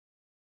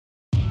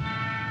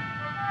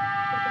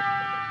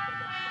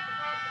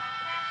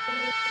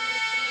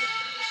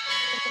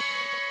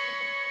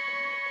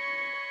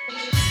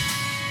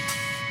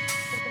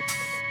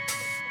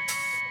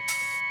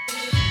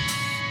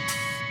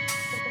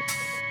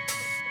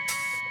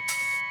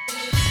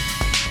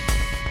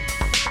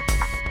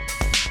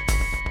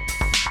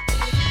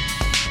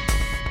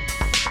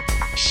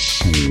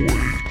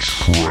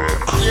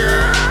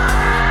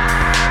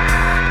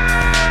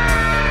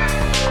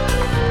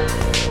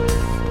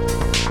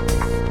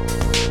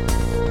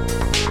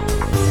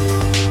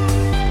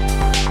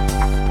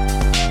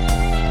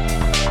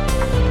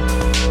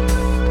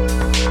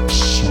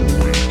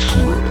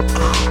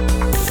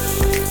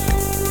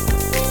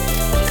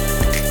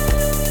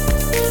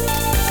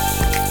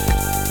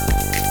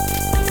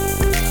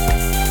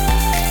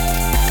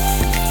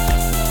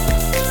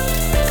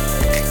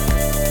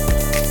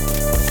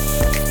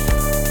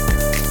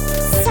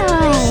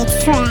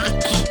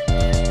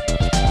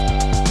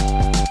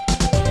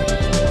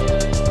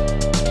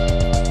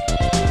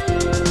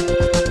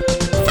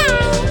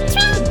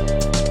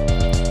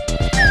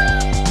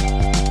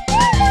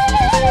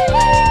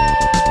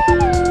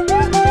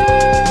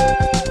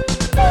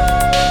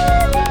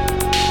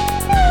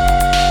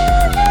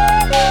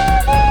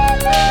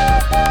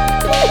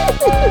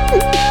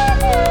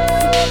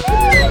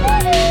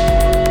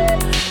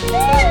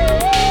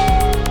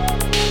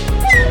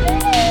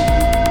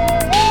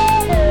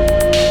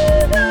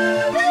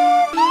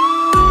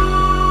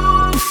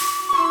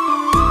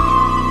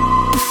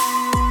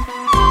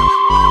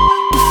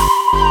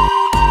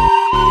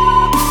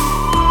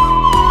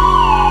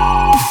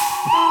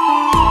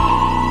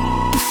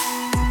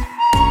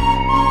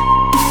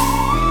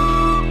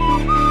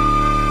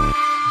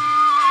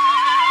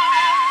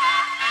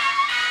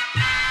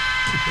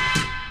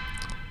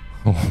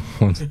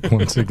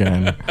Once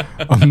again,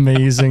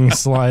 amazing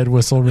slide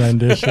whistle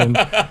rendition.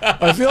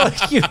 I feel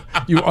like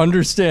you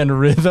understand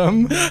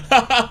rhythm.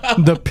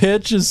 The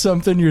pitch is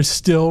something you're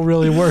still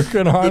really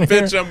working on. The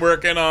pitch I'm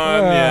working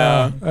on,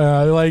 yeah.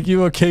 Like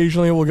you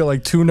occasionally will get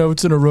like 2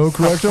 notes in a row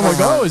correct. I'm like,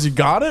 oh, has he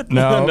got it?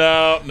 No.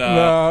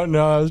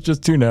 No, it's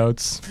just 2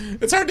 notes.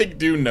 It's hard to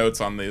do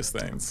notes on these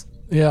things.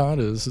 Yeah, it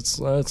is. It's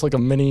like a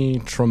mini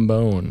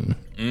trombone.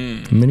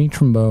 Mini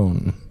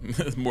trombone.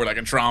 More like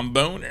a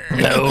tromboner.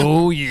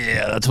 Oh,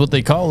 yeah. That's what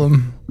they call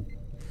them.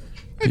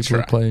 People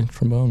who play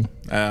trombone.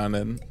 And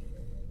then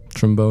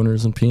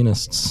tromboners and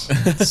pianists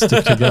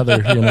stick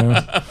together, you know.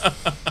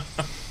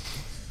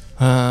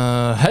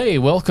 Hey,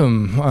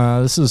 welcome.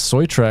 This is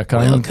Soy Trek.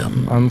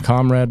 I'm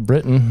Comrade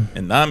Britton.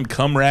 And I'm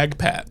Cumrag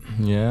Pat.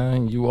 Yeah,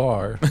 you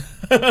are.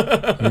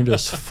 You're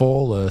just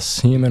full of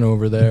semen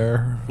over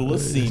there. Full of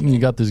semen. You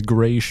got this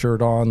gray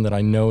shirt on that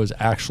I know is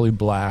actually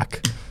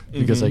black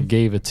because I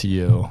gave it to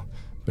you.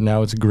 But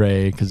now it's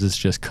gray because it's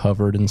just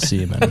covered in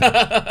semen.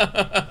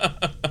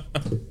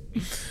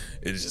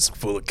 It's just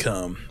full of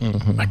cum.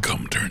 My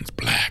cum turns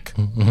black.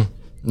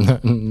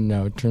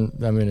 No,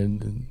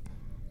 it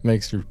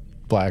makes your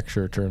black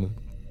shirt turn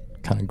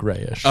kind of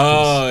grayish.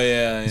 Oh,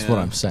 yeah. That's what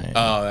I'm saying.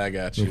 Oh, I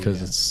got you.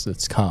 Because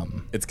it's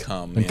cum. It's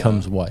cum, and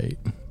cum's white.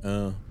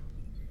 Oh.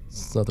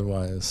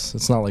 Otherwise,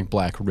 it's not like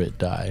black Rit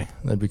dye.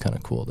 That'd be kind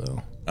of cool,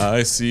 though.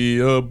 I see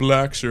a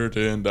black shirt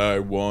and I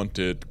want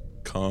it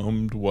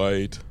cummed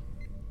white.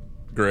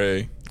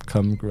 Gray.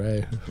 Cum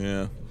gray.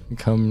 Yeah.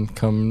 Cum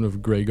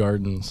of Gray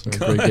Gardens or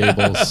Gray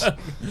Gables.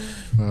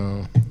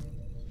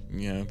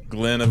 Yeah.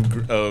 Glen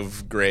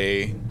of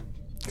gray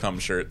cum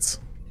shirts.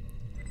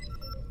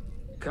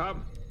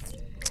 Cum.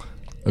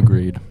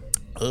 Agreed.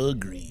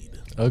 Agreed.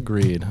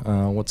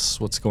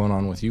 What's going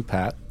on with you,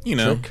 Pat? You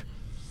know.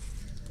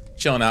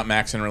 Chilling out,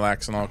 maxing,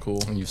 relaxing, all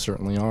cool. You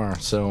certainly are.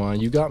 So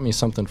you got me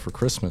something for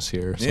Christmas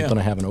here, something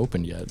I haven't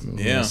opened yet.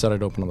 I said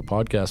I'd open on the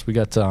podcast. We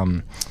got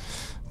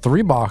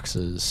 3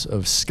 boxes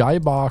of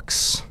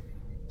Skybox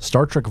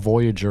Star Trek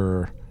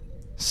Voyager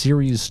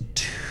Series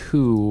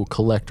 2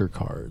 collector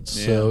cards.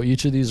 Yeah. So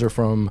each of these are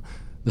from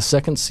the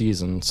 2nd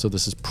season, so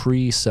this is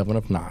pre-7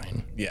 of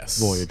 9. Yes.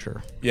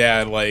 Voyager.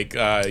 Yeah, like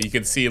you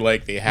can see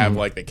like they have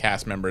like the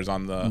cast members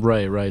on the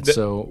right.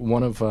 So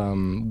one of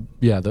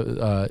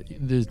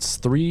it's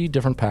 3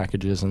 different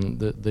packages, and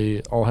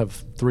they all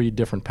have 3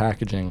 different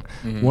packaging.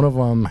 One of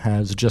them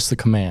has just the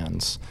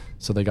commands.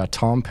 So they got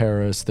Tom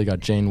Paris, they got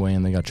Janeway,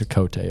 and they got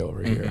Chakotay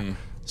over here.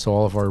 So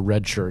all of our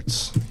red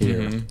shirts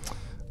here.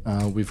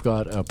 We've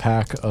got a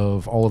pack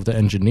of all of the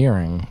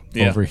engineering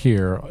over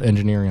here,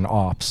 engineering and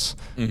ops.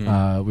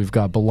 We've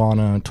got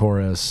B'Elanna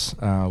Torres,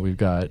 we've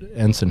got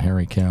Ensign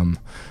Harry Kim,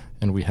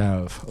 and we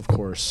have, of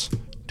course,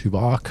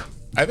 Tuvok.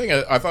 I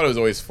thought it was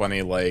always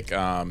funny, like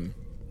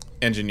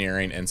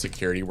engineering and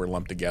security were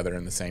lumped together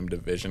in the same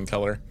division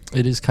color.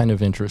 It is kind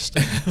of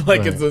interesting.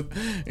 Like it's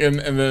and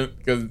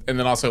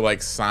then also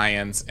like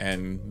science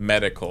and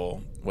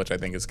medical, which I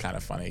think is kind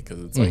of funny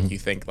because it's like you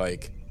think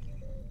like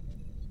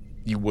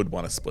you would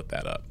want to split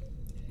that up.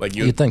 Like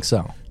you'd think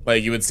so.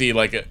 Like you would see you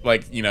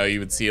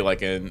would see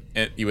like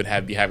you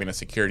would be having a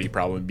security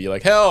problem and be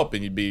like help,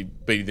 and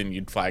then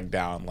you'd flag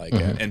down like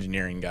an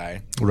engineering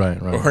guy.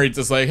 Right. Or it's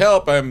just like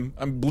help, I'm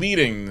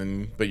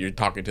bleeding, but you're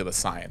talking to the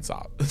science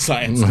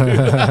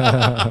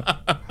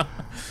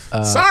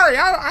sorry,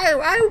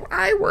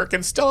 I work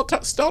in stellar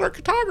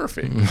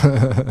cartography.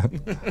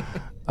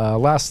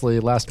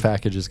 Last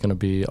package is going to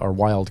be our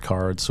wild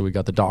card. So we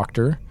got the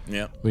Doctor,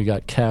 we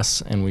got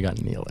Kess, and we got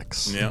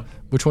Neelix. Yeah.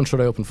 Which one should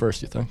I open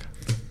first, you think?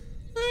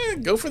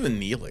 Go for the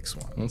Neelix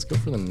one. Let's go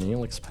for the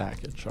Neelix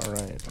package. All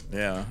right.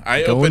 Yeah.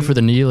 Going for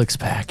the Neelix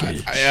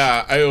package.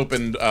 I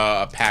opened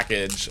a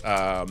package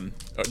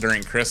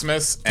during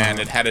Christmas, and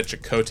it had a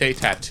Chakotay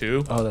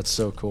tattoo. Oh, that's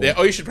so cool. Yeah,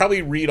 you should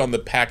probably read on the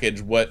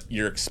package what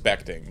you're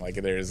expecting. Like,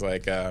 there's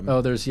like...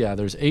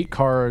 there's 8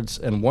 cards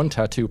and 1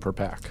 tattoo per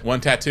pack.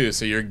 1 tattoo.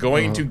 So you're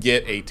going to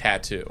get a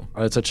tattoo.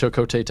 It's a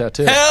Chakotay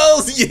tattoo.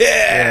 Hells yeah!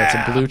 Yeah, it's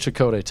a blue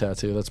Chakotay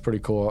tattoo. That's pretty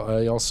cool.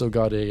 I also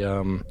got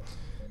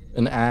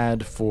an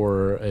ad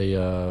for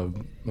a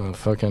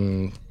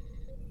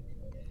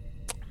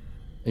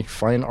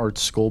fine art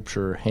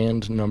sculpture,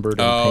 hand numbered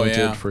and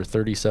painted for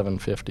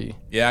 $37.50.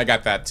 Yeah, I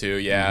got that too.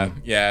 Yeah,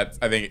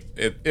 I think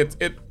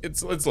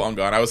it's long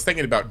gone. I was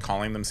thinking about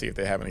calling them, see if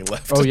they have any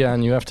left. Oh yeah,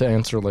 and you have to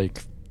answer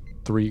like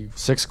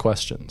 6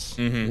 questions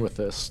with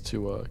this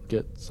to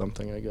get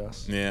something, I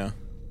guess. Yeah.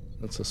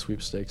 That's a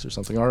sweepstakes or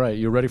something. All right,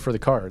 you ready for the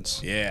cards?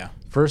 Yeah.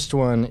 First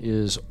one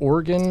is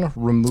organ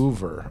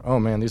remover. Oh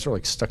man, these are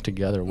like stuck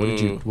together. What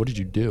did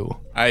you do?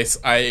 I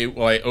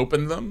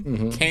opened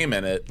them, came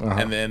in it,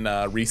 and then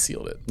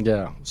resealed it.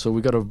 Yeah. So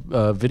we got a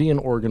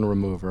Vidian organ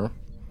remover.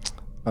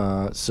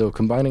 So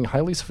combining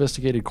highly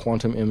sophisticated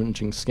quantum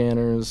imaging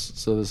scanners.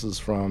 So this is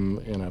from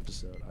an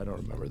episode. I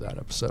don't remember that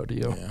episode. Do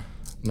you? Yeah.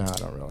 No, I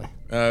don't really.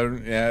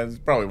 Yeah, it's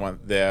probably one.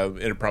 Yeah,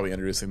 it'll probably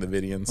introducing the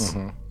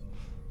Vidians.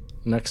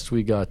 Next,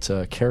 we got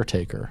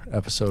Caretaker,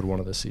 episode 1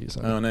 of the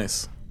season. Oh,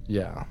 nice.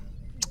 Yeah.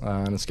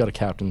 And it's got a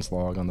captain's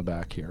log on the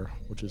back here,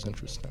 which is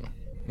interesting.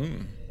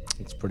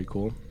 It's pretty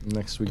cool.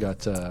 Next, we got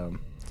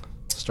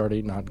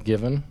Stardate Not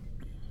Given.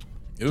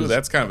 Ooh,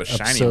 that's kind of a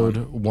shiny episode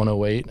one.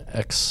 108,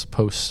 ex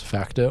post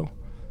facto.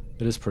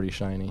 It is pretty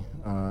shiny.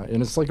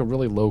 And it's like a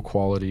really low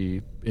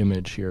quality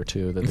image here,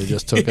 too, that they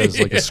just took as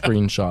like a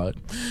screenshot.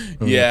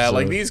 Yeah,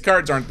 like these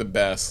cards aren't the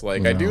best.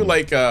 Like, I do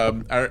like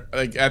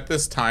at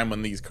this time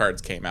when these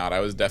cards came out, I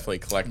was definitely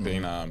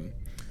collecting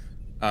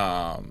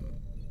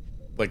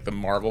like the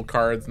Marvel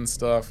cards and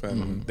stuff,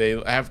 and they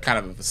have kind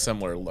of a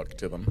similar look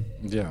to them.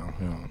 Yeah.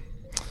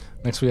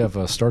 Next, we have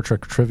a Star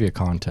Trek trivia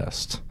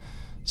contest.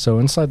 So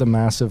inside the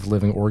massive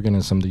living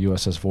organism the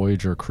USS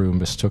Voyager crew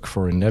mistook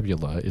for a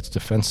nebula, its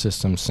defense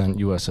system sent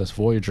USS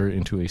Voyager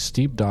into a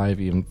steep dive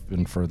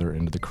even further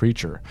into the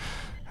creature.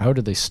 How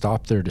did they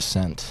stop their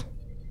descent?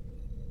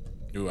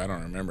 Ooh, I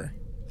don't remember.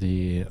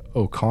 The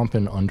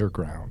Ocampan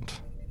Underground.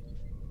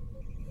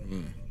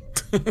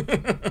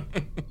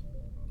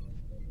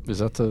 Is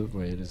that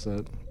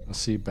a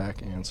C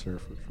back answer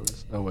for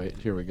choice? Oh wait,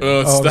 here we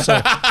go. Oh,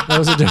 sorry. That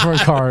was a different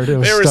card. It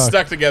was they were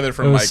stuck together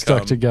from my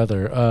stuck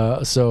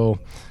together. So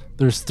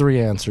there's 3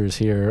 answers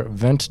here.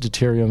 Vent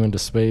deuterium into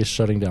space,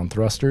 shutting down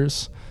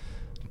thrusters.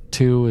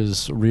 2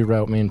 is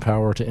reroute main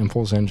power to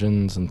impulse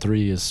engines, and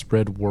 3 is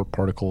spread warp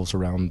particles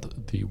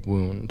around the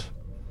wound.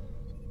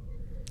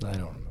 I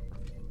don't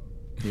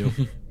remember. You?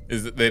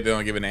 Is it, they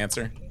don't give an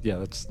answer? Yeah,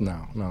 that's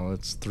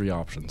it's 3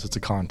 options. It's a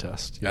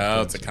contest.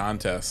 Oh, it's a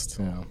contest.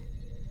 Yeah.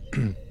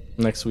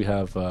 Next we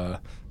have it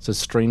says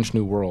Strange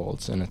New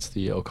Worlds, and it's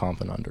the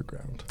Ocampan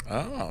Underground.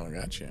 Oh,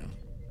 gotcha.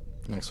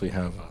 Next we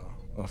have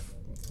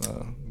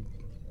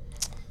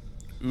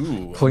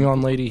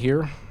Klingon lady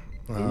here.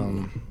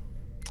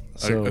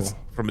 So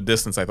from a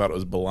distance, I thought it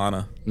was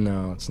B'Elanna.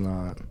 No, it's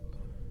not.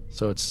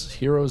 So it's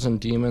Heroes and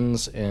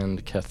Demons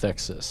and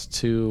Cathexis,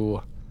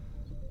 two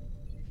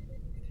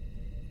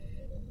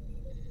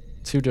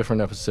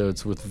different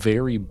episodes with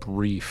very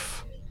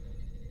brief,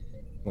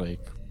 like,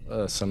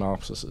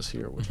 synopsises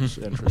here, which is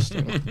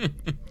interesting.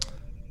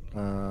 We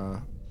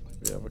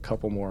have a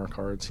couple more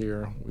cards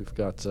here. We've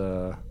got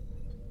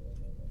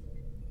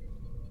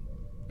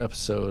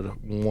episode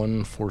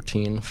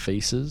 114,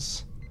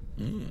 Faces,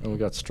 and we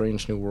got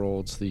Strange New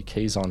Worlds, the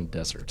Kazon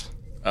Desert.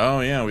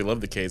 Oh yeah, we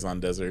love the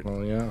Kazon Desert.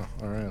 Well, yeah,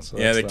 all right. So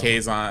yeah, the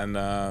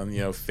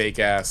Kazon, fake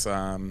ass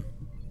Klingons.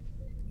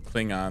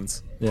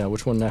 Yeah,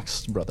 which one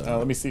next, brother?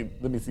 Let me see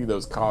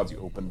those cards you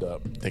opened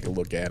up. Take a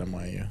look at them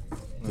while you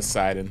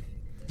deciding.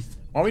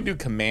 Why don't we do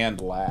command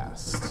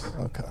last?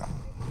 Okay.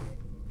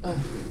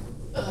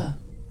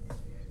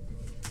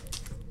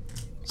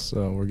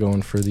 So we're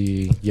going for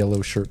the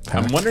yellow shirt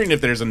pack. I'm wondering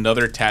if there's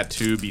another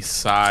tattoo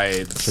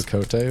besides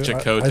Chakotay.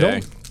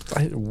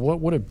 Chakotay.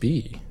 What would it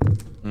be?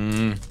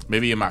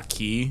 Maybe a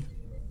Maquis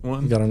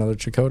one. You got another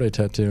Chakotay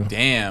tattoo.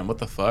 Damn, what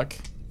the fuck?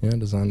 Yeah,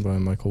 designed by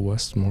Michael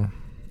Westmore.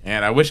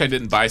 And I wish I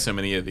didn't buy so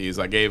many of these.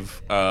 I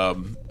gave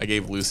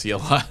Lucy a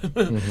lot.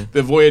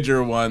 The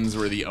Voyager ones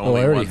were the only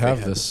ones. I already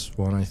have this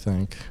one, I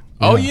think.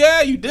 Oh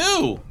yeah, you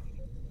do.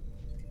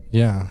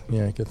 Yeah,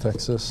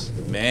 Cathexis.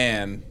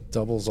 Man,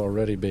 doubles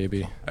already,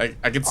 baby.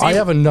 I can see. I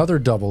have another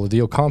double,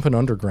 the Ocampan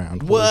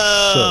Underground.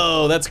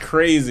 Whoa, that's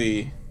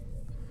crazy.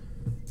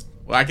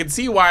 Well, I can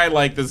see why,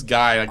 like, this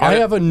guy. I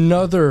have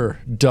another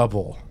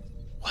double.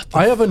 What?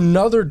 I have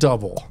another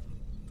double.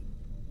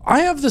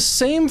 I have the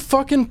same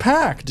fucking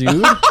pack,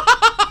 dude.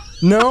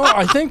 No,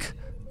 I think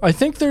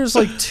there's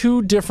like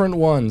 2 different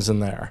ones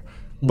in there.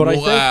 But I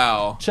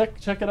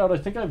think check it out. I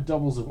think I have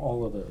doubles of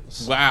all of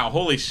those. Wow,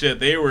 holy shit.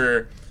 They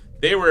weren't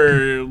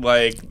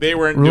really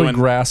doing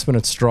grasping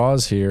at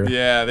straws here.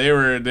 Yeah,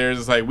 they're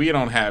just like, we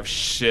don't have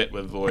shit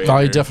with Voyager.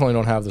 I definitely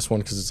don't have this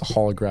one because it's a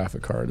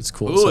holographic card. It's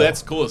cool. Ooh,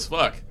 that's cool as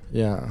fuck.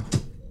 Yeah.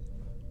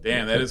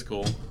 Damn, that is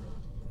cool.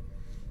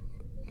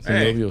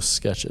 Zenobio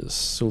sketches,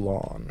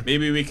 Sulon.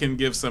 Maybe we can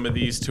give some of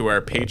these to our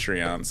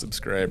Patreon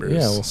subscribers.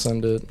 Yeah, we'll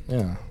send it.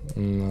 Yeah.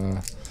 And,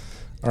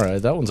 all right,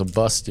 that one's a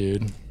bust,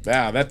 dude.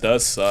 Wow, that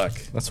does suck.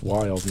 That's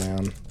wild,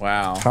 man.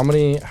 Wow. How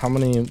many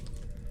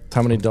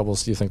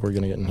doubles do you think we're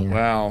gonna get in here?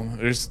 Wow,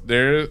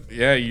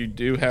 you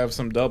do have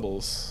some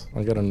doubles.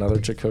 I got another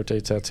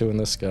Chakotay tattoo in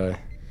this guy.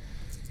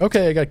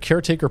 Okay, I got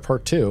Caretaker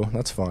Part 2.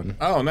 That's fun.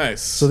 Oh,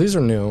 nice. So these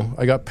are new.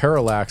 I got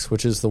Parallax,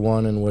 which is the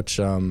one in which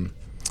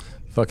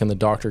fucking the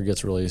Doctor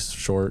gets really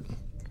short.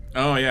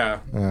 Oh yeah.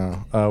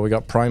 Yeah. We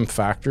got Prime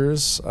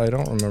Factors. I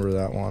don't remember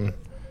that one.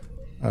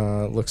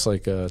 Looks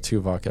like 2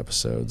 Tuvok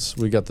episodes.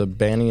 We got the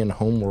Banyan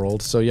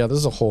Homeworld. So yeah, this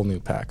is a whole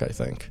new pack, I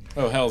think.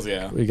 Oh, hells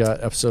yeah. We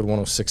got episode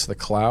 106, The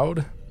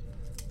Cloud.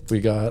 We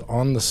got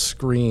On the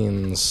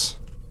Screens.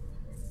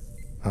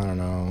 I don't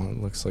know.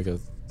 It looks like I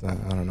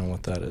don't know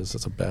what that is.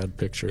 It's a bad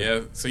picture.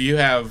 Yeah, so you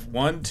have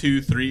 1,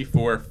 2, 3,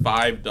 4,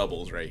 5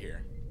 doubles right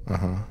here.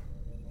 Uh-huh.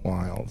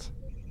 Wild.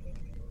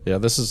 Yeah,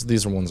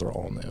 these ones are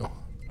all new.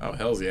 Oh,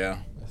 hells yeah.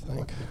 I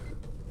think.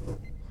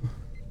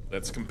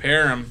 Let's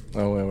compare them.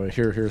 Oh, wait.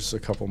 Here's a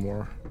couple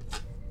more.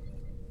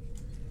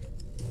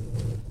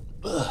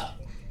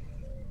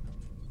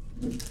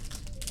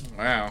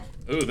 Wow.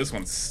 Ooh, this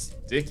one's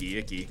sticky,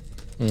 icky.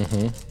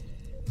 Mm-hmm.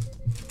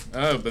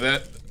 Oh, but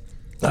that...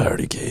 I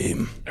already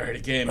came.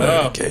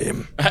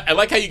 I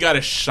like how you got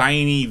a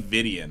shiny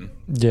Vidian.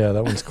 Yeah,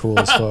 that one's cool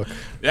as fuck.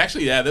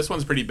 Actually, yeah, this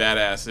one's pretty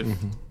badass. If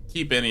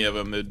keep any of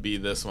them, it'd be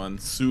this one,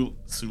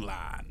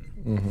 Sulan.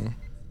 Mm-hmm.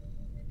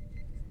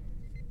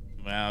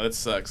 Wow, that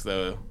sucks,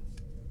 though.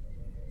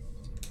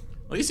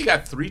 At least you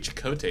got 3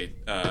 Chakotay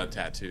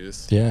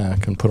tattoos. Yeah, I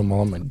can put them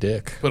all on my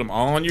dick. Put them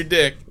all on your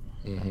dick.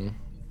 Mm-hmm.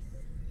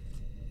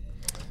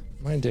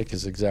 My dick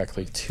is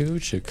exactly 2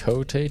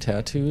 Chakotay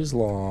tattoos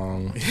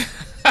long.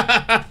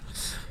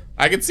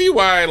 I can see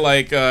why,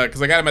 like,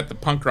 because I got them at the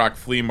punk rock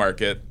flea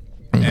market,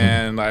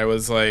 and I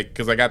was like,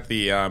 because I got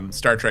the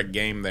Star Trek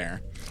game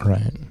there,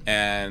 right?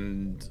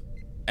 And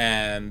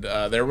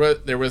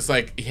there was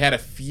like, he had a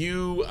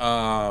few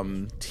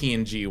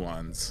TNG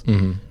ones,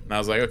 and I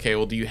was like, okay,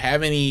 well, do you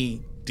have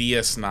any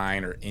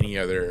DS9 or any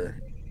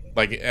other,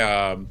 like,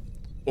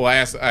 well,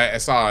 I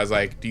was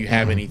like, do you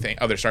have anything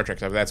other Star Trek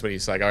stuff? That's what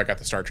he's like, oh, I got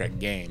the Star Trek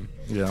game.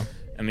 Yeah.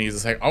 And he's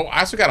just like, oh, I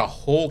also got a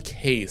whole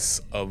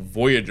case of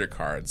Voyager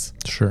cards.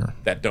 Sure.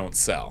 That don't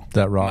sell.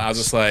 That rocks. And I was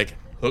just like,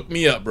 hook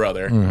me up,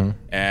 brother.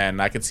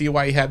 And I could see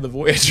why he had the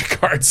Voyager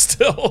cards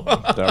still.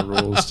 That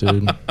rules,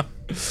 dude.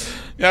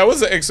 Yeah, I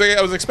was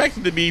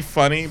expecting to be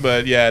funny,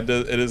 but yeah, it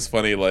is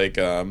funny, like,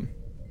 that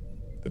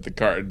the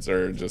cards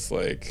are just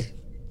like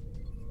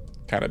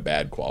kind of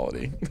bad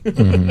quality.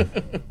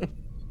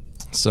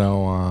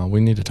 So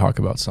we need to talk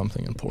about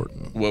something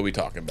important. What are we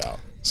talking about?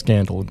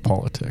 Scandal in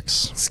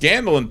politics.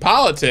 Scandal in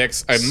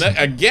politics?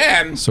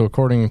 Again? So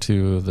according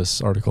to this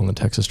article in the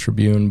Texas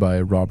Tribune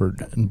by Robert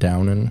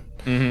Downen,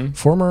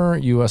 former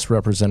U.S.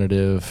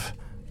 Representative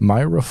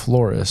Myra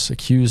Flores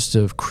accused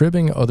of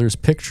cribbing others'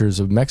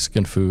 pictures of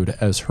Mexican food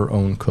as her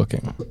own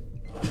cooking.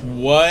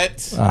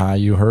 What?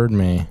 You heard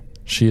me.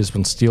 She has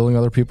been stealing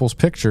other people's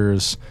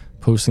pictures,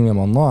 posting them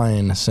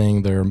online,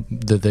 saying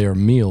that they are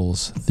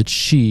meals that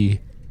she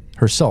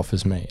herself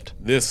has made.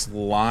 This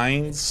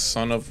lying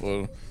son of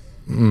a...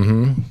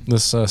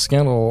 This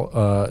scandal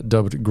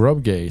dubbed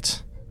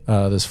Grubgate,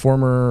 this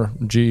former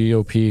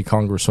GOP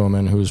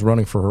congresswoman who's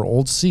running for her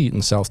old seat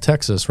in South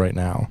Texas right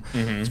now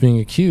is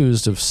being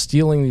accused of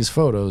stealing these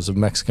photos of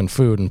Mexican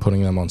food and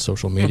putting them on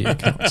social media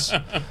accounts.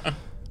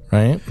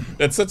 Right?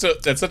 That's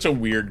such a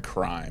weird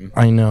crime.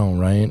 I know,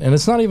 right? And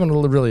it's not even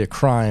really a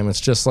crime.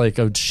 It's just like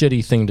a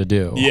shitty thing to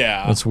do.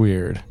 Yeah. It's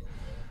weird.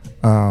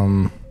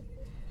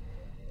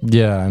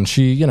 Yeah, and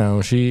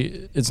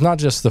it's not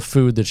just the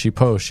food that she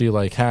posts. She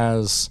like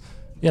has,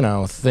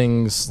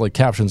 things like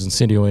captions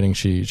insinuating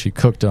she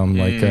cooked them.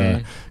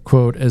 Like,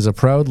 quote, as a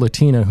proud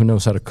Latina who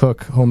knows how to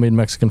cook, homemade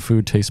Mexican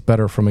food tastes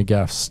better from a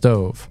gas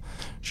stove.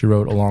 She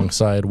wrote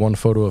alongside one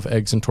photo of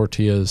eggs and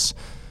tortillas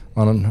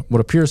on what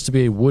appears to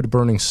be a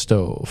wood-burning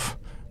stove,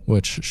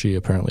 which she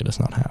apparently does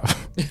not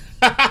have.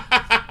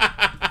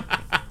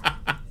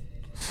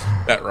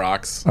 That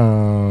rocks.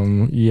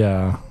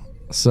 Yeah.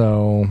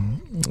 So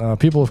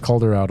people have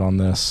called her out on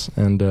this,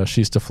 and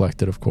she's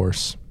deflected, of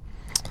course.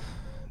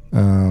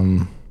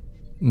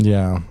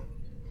 Yeah.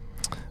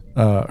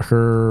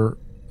 Her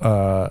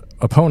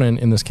opponent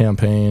in this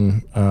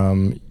campaign,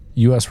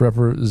 U.S.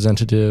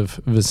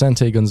 Representative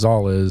Vicente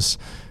Gonzalez,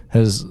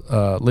 has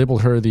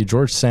labeled her the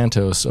George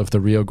Santos of the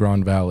Rio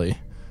Grande Valley,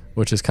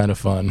 which is kind of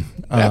fun.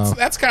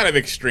 That's kind of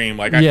extreme.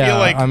 Like, I feel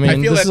like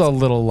this is a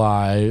little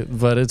lie,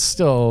 but it's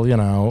still,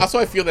 Also,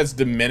 I feel that's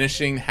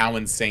diminishing how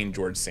insane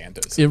George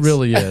Santos is. It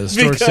really is.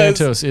 George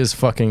Santos is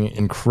fucking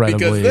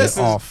incredibly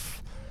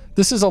off.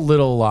 This is a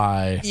little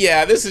lie.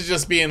 Yeah, this is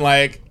just being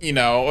like,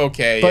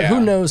 okay. But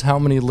who knows how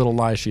many little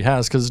lies she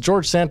has? Because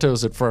George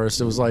Santos at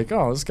first, it was like,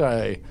 oh, this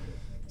guy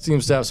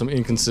seems to have some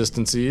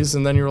inconsistencies,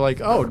 and then you're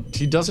like, oh,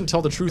 he doesn't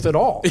tell the truth at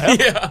all.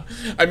 Yeah.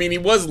 I mean, he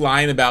was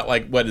lying about,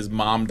 like, what, his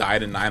mom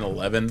died in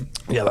 9/11.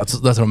 Yeah, that's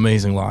an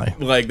amazing lie.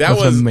 Like, that's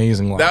an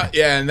amazing lie.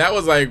 And that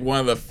was, like, one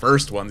of the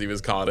first ones he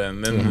was caught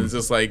in. And then it's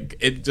just, like,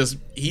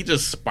 he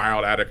just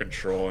spiraled out of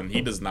control, and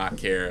he does not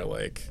care,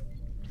 like...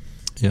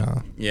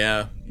 Yeah.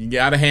 Yeah. You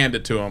gotta hand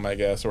it to him, I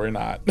guess, or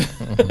not.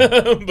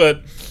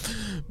 But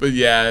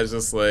yeah, it's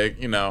just like,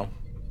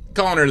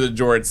 calling her the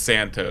George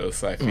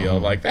Santos, I feel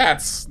like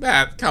that.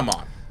 Come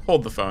on,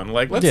 hold the phone.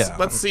 Like,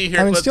 let's see here.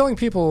 I mean, stealing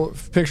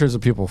pictures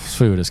of people's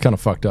food is kind of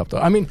fucked up, though.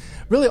 I mean,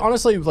 really,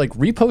 honestly, like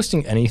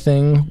reposting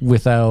anything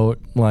without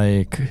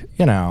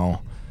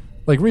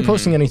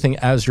reposting anything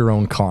as your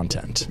own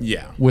content.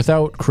 Yeah.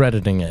 Without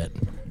crediting it.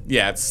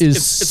 Yeah,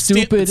 it's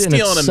stupid and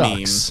it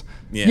sucks.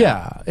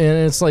 Yeah,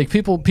 and it's like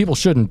people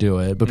shouldn't do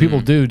it, but people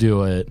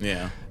do it.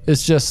 Yeah.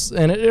 It's just,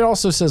 and it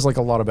also says like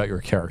a lot about your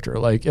character.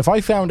 Like, if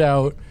I found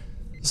out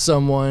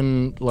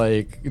someone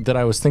like that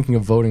I was thinking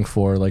of voting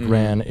for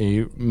ran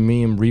a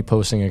meme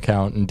reposting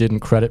account and didn't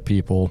credit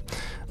people,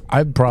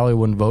 I probably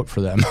wouldn't vote for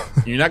them.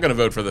 You're not going to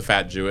vote for the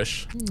fat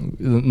Jewish?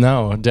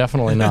 No,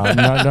 definitely not.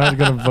 not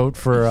going to vote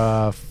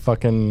for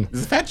fucking...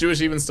 Is the fat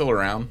Jewish even still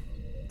around?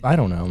 I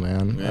don't know,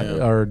 man.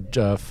 Yeah.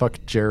 Or fuck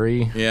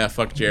Jerry. Yeah,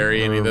 fuck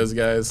Jerry. Any of those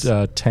guys?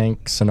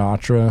 Tank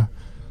Sinatra.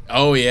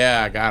 Oh,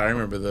 yeah. God, I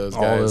remember those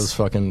guys. All those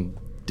fucking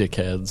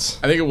dickheads.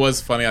 I think it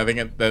was funny. I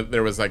think that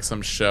there was like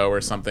some show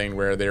or something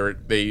where they were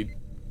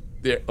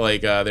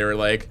like,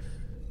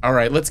 all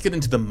right, let's get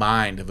into the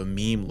mind of a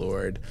meme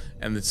lord,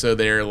 and so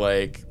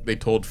they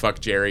told Fuck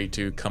Jerry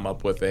to come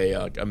up with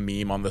a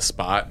meme on the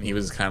spot, and he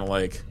was kind of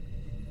like,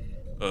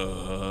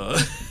 No,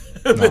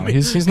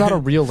 he's not a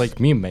real like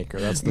meme maker.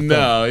 That's the thing.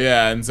 No,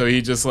 yeah, and so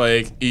he just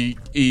like he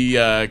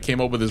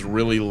came up with this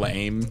really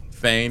lame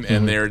thing,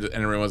 and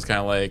everyone was kind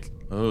of like,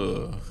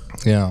 ugh.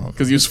 Yeah,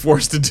 because he was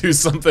forced to do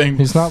something.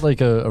 He's not like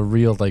a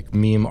real like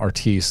meme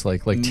artiste,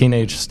 like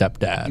teenage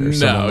stepdad or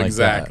something like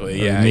exactly.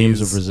 That, yeah,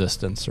 memes of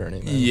resistance or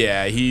anything.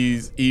 Yeah,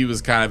 he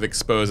was kind of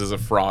exposed as a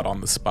fraud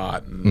on the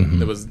spot,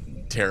 and it was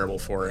terrible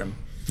for him.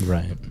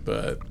 Right.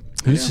 But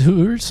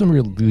who are some of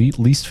your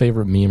least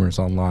favorite memers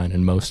online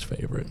and most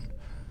favorite?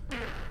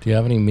 Do you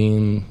have any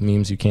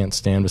memes you can't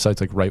stand besides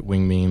like right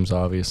wing memes,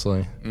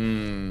 obviously?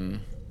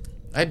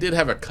 I did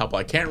have a couple.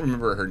 I can't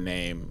remember her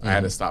name. I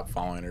had to stop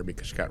following her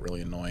because she got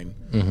really annoying.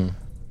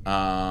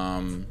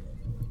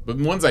 But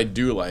the ones I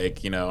do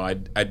like, I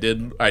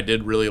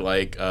did really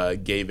like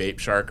Gay Vape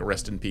Shark,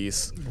 rest in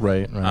peace.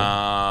 Right.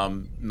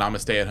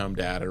 Namaste at Home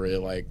Dad. I really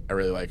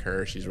like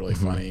her. She's really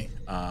funny.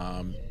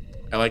 I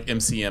like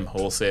MCM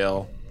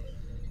Wholesale.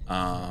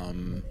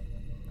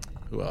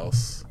 Who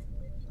else?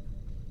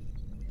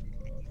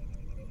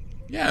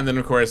 Yeah, and then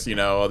of course,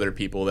 other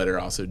people that are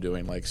also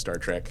doing like Star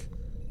Trek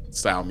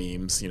style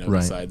memes,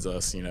 besides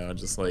us,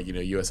 just like,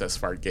 USS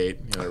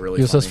Fartgate,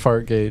 really USS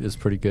funny. Fartgate is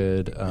pretty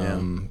good.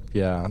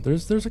 Yeah,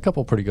 there's a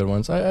couple pretty good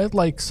ones. I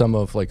like some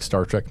of like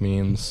Star Trek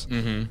memes,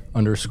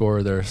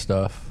 underscore their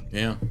stuff.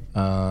 Yeah.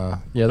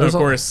 There's of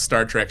course,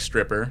 Star Trek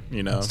stripper,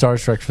 Star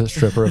Trek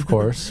stripper, of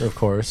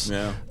course.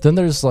 Yeah. Then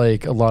there's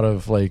like a lot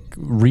of like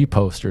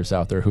reposters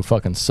out there who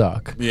fucking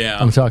suck. Yeah.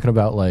 I'm talking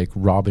about like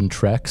Robin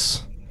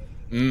Trex.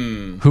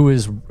 Who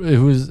is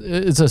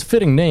it's a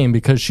fitting name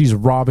because she's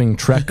robbing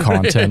Trek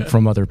content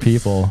from other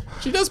people.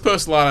 She does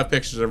post a lot of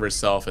pictures of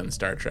herself and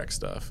Star Trek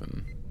stuff,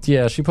 and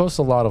yeah, she posts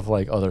a lot of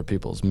like other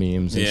people's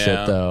memes and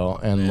shit though,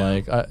 and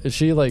like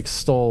she like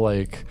stole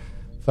like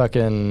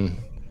fucking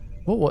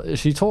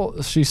she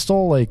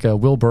stole like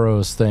Will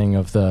Burroughs thing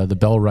of the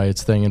Bell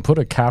Rights thing and put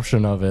a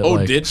caption of it. Oh,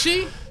 like, did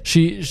she?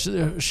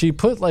 She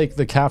put like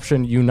the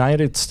caption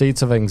United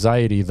States of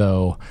Anxiety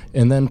though,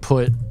 and then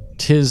put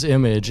his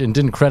image and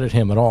didn't credit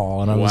him at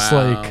all, and I was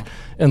like,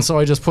 and so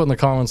I just put in the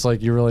comments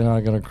like, you're really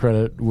not going to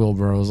credit Will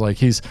Burroughs,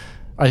 like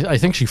I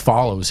think she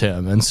follows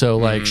him, and so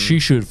like she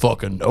should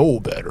fucking know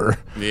better.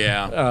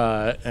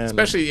 Yeah. And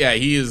especially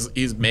he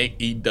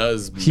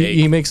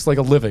makes like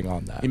a living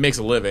on that. He makes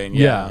a living.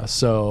 Yeah.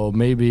 So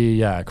maybe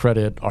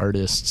credit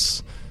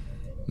artists.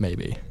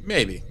 Maybe.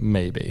 I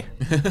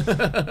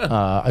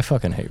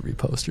fucking hate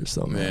reposters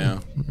though, man. Yeah.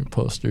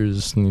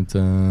 Reposters need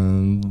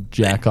to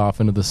jack off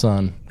into the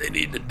sun. They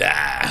need to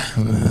die.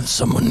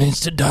 Someone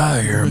needs to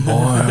die here,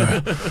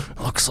 boy.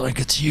 Looks like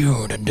it's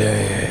you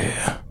today.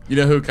 You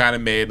know who kind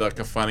of made like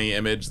a funny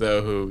image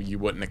though, who you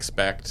wouldn't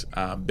expect?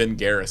 Ben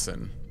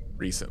Garrison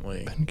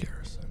recently. Ben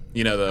Garrison.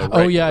 The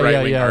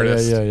right-wing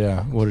artist.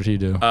 Yeah. What did he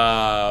do?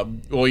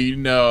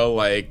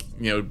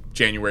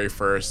 January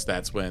 1st,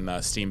 that's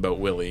when Steamboat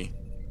Willie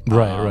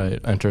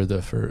entered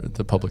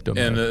the public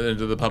domain.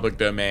 Into the public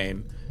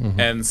domain.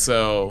 And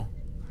so,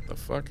 the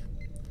fuck?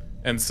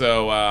 And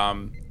so,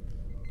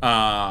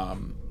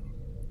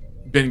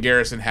 Ben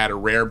Garrison had a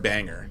rare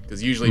banger,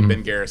 because usually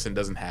Ben Garrison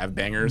doesn't have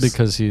bangers.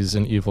 Because he's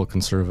an evil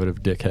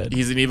conservative dickhead.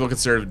 He's an evil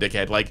conservative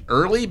dickhead. Like,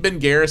 early Ben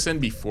Garrison,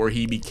 before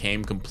he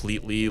became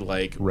completely,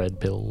 like...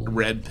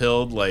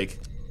 Red-pilled, like,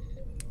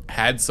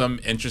 had some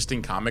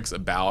interesting comics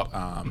about,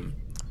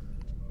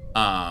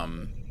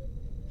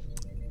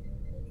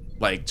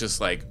 like just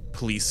like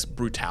police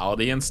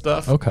brutality and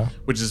stuff. Okay.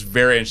 Which is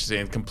very interesting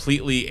and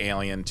completely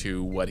alien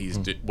to what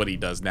what he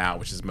does now,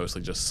 which is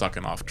mostly just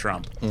sucking off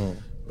Trump.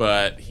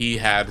 But he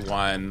had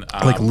one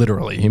like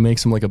literally, he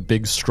makes him like a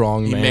big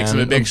strong man. He makes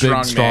him a big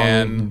strong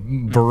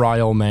man,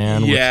 virile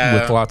man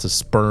with lots of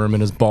sperm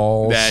in his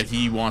balls that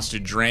he wants to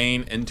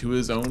drain into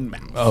his own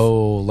mouth.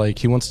 Oh, like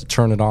he wants to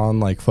turn it on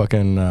like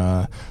fucking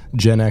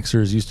Gen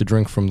Xers used to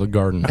drink from the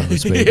garden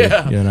hose, baby.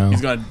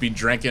 He's gonna be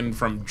drinking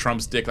from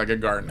Trump's dick like a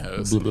garden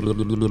hose. And,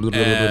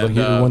 he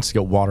wants to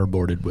get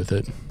waterboarded with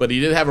it. But he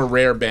did have a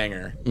rare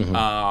banger. It's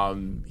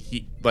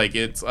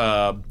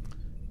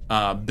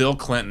Bill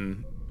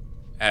Clinton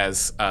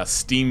as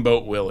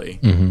Steamboat Willie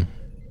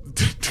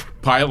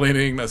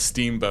piloting a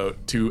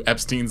steamboat to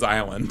Epstein's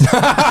Island.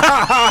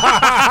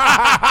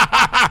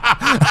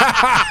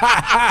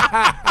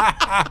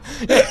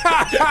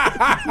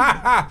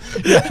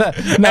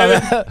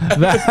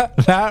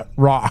 That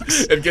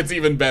rocks. It gets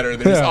even better.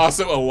 There's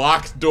also a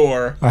locked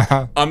door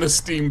on the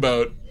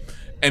steamboat,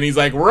 and he's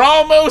like, "We're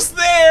almost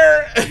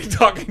there,"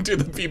 talking to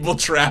the people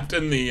trapped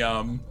in the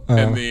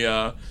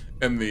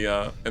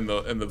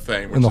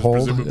thing, which is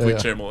hold?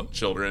 presumably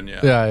children.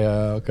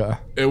 Okay.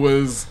 It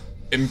was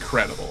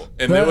incredible,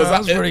 and that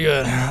was pretty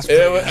good.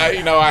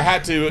 I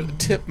had to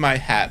tip my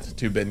hat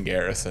to Ben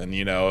Garrison.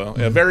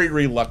 A very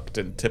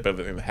reluctant tip of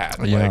the hat.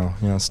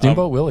 Yeah.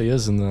 Steamboat Willie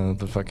is in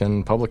the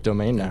fucking public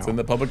domain now. It's in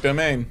the public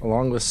domain,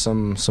 along with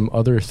some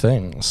other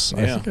things.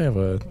 Yeah. I think I have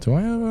a. Do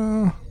I have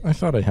a? I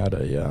thought I had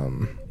a.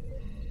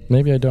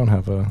 Maybe I don't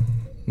have a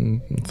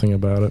thing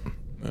about it.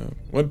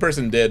 One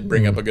person did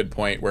bring up a good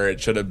point where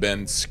it should have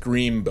been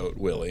Screamboat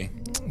Willie.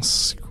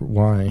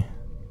 Why?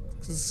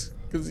 Because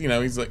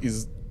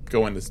he's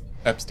going to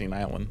Epstein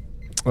Island.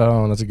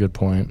 Oh, that's a good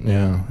point.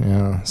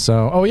 Yeah.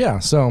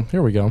 So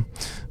here we go.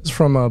 This is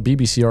from a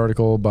BBC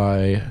article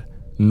by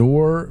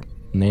Noor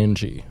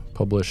Nanji,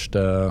 published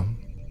New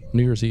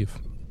Year's Eve.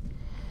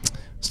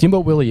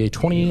 Steamboat Willie, a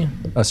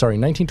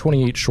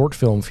 1928 short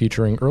film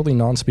featuring early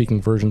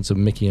non-speaking versions of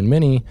Mickey and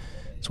Minnie,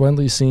 is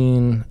widely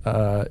seen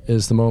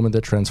as the moment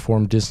that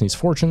transformed Disney's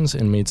fortunes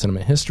and made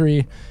cinema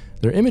history.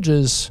 Their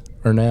images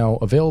are now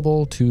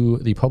available to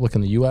the public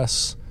in the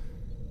U.S.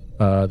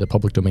 The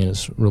public domain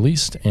is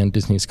released, and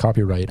Disney's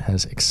copyright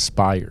has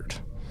expired.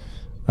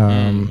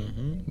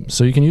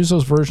 So you can use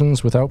those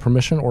versions without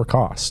permission or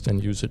cost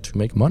and use it to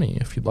make money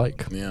if you'd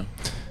like. Yeah.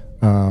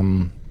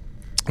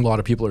 A lot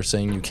of people are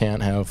saying you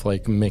can't have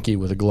like Mickey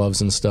with the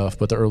gloves and stuff,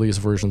 but the earliest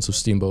versions of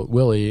Steamboat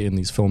Willie in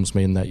these films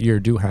made in that year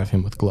do have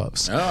him with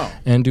gloves. Oh.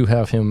 And do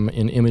have him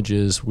in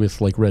images with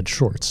like red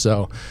shorts.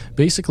 So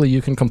basically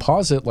you can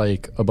composite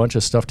like a bunch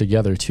of stuff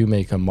together to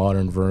make a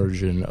modern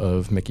version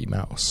of Mickey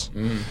Mouse.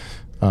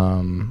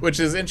 Which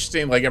is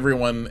interesting. Like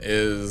everyone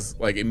is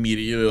like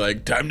immediately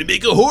like, time to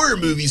make a horror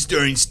movie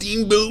starring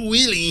Steamboat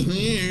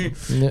Willie.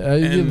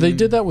 They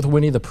did that with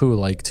Winnie the Pooh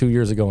like 2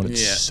 years ago, and it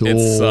sucked.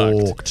 It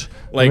sucked.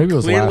 Like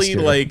clearly,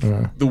 like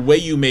the way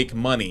you make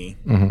money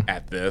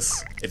at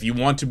this, if you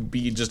want to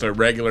be just a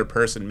regular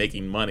person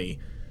making money,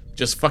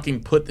 just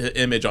fucking put the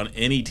image on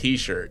any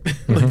T-shirt.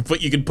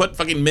 You could put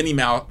fucking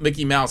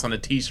Mickey Mouse on a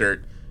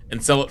T-shirt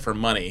and sell it for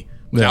money.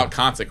 Without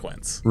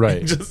consequence,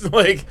 right? Just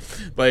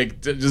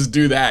just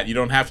do that. You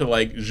don't have to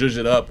like zhuzh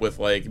it up with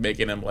like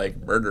making him like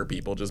murder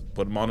people. Just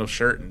put him on a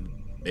shirt and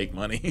make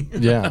money.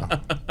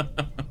 Yeah,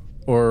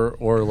 or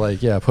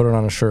like put it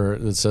on a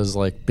shirt that says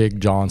like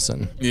Big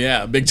Johnson.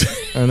 Yeah, and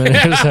then you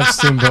just have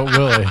Steamboat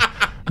Willie.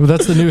 Well,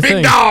 that's the new thing.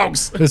 Big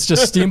dogs. It's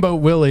just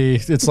Steamboat Willie.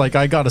 It's like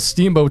I got a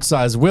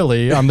steamboat-sized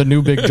Willie. I'm the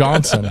new Big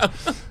Johnson,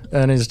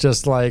 and it's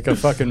just like a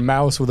fucking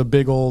mouse with a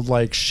big old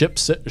like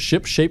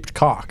ship-shaped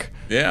cock.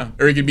 Yeah,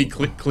 or it could be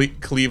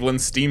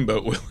Cleveland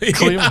Steamboat Willie.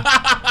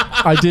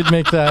 I did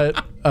make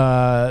that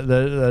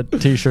the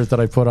T-shirt that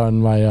I put on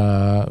my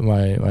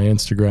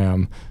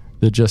Instagram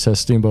that just has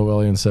Steamboat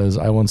Willie and says,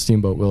 "I want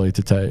Steamboat Willie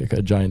to take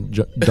a giant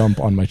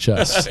dump on my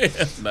chest."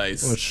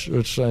 Nice.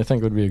 Which I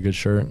think would be a good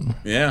shirt.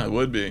 Yeah, it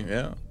would be.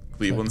 Yeah,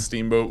 Cleveland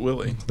Steamboat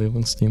Willie.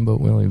 Cleveland Steamboat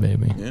Willie,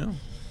 baby.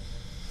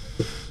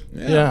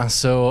 Yeah.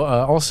 So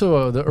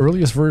also the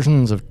earliest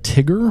versions of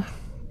Tigger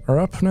are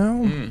up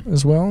now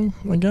as well,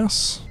 I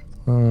guess.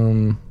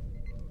 I'm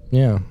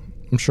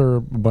sure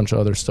a bunch of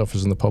other stuff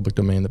is in the public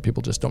domain that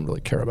people just don't really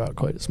care about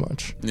quite as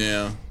much.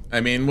 Yeah. I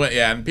mean,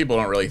 and people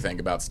don't really think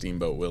about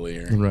Steamboat Willie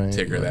or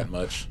Tigger that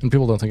much. And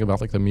people don't think about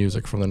like the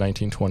music from the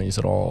 1920s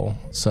at all.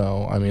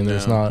 So, I mean,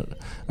 there's not,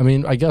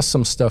 I guess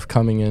some stuff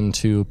coming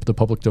into the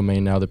public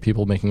domain now that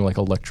people making like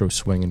electro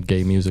swing and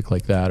gay music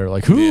like that are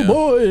like, oh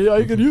boy,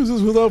 I could use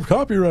this without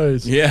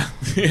copyright. Yeah.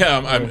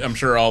 I'm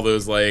sure all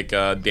those like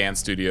dance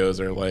studios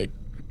are like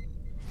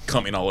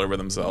coming all over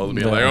themselves,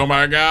 being like, oh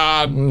my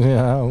God.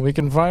 Yeah, we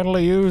can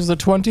finally use the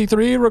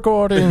 23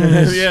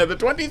 recordings. Yeah, the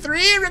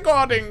 23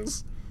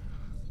 recordings.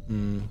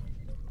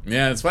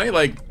 Yeah, it's funny,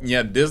 like,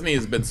 Disney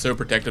has been so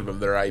protective of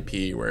their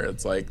IP where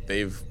it's like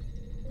they've,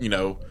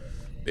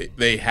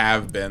 they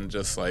have been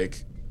just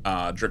like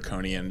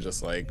draconian,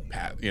 just like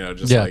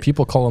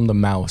people call them the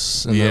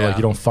mouse, and they're like,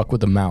 you don't fuck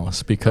with the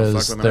mouse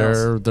because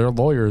their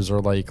lawyers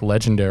are like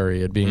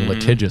legendary at being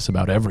litigious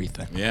about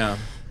everything. Yeah.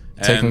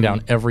 Taking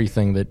down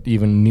everything that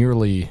even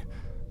nearly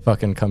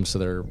fucking comes to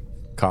their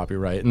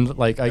copyright, and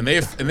like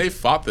they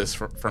fought this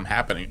from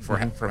happening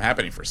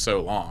for so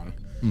long.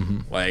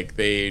 Like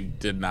they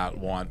do not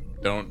want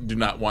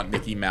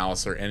Mickey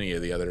Mouse or any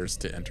of the others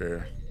to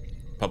enter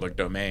public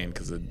domain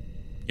because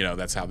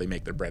that's how they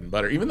make their bread and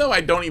butter. Even though I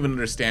don't even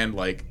understand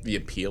like the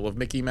appeal of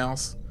Mickey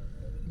Mouse.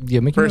 Yeah,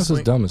 Mickey Mouse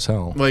is dumb as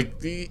hell.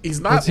 Like he's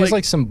not. He's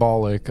like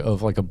symbolic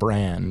of like a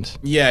brand.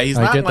 Yeah, he's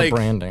not I get like the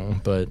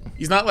branding, but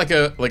he's not like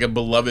a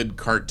beloved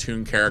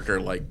cartoon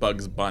character like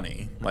Bugs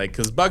Bunny. Like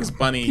because Bugs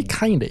Bunny, he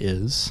kind of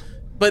is.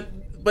 But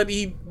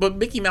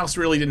Mickey Mouse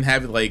really didn't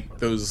have like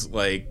those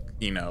like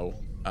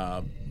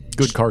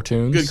good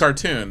cartoons. Good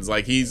cartoons.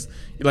 Like he's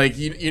like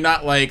you're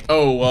not like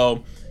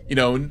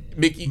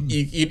Mickey.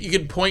 You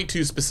can point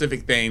to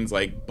specific things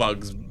like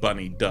Bugs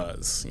Bunny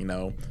does.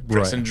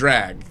 Dress and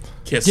drag.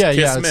 Kiss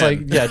it's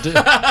men. like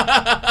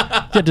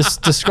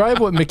just describe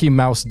what Mickey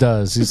Mouse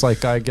does. He's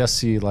like, I guess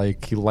he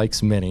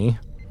likes Minnie,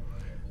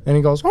 and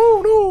he goes,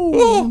 oh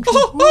no,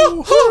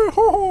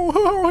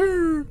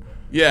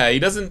 Yeah, he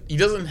doesn't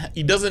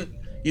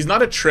He's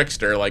not a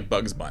trickster like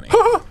Bugs Bunny.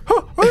 I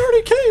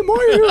already came.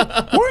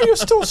 Why are you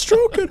still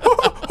stroking?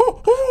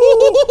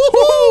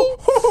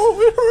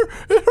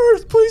 It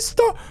hurts. Please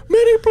stop,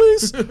 Minnie.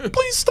 Please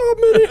stop,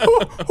 Minnie.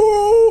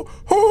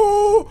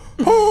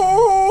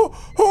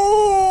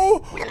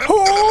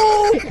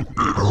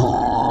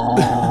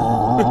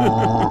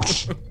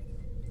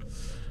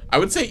 I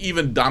would say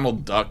even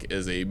Donald Duck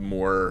is a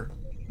more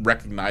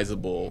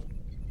recognizable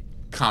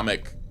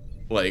comic,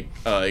 like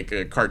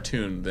a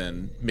cartoon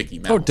than Mickey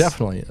Mouse. Oh,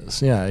 definitely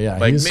is. Yeah.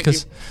 Like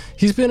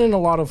He's been in a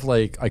lot of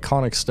like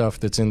iconic stuff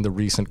that's in the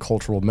recent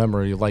cultural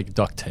memory, like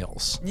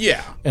DuckTales.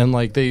 Yeah. And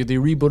like they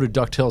rebooted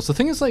DuckTales. The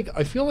thing is, like,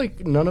 I feel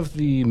like none of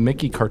the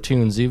Mickey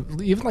cartoons,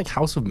 even like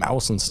House of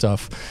Mouse and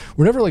stuff,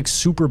 were never like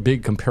super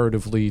big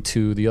comparatively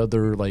to the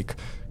other like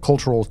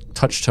cultural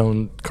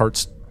touchstone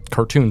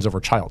cartoons of our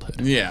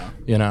childhood. Yeah.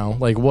 You know,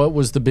 like what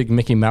was the big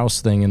Mickey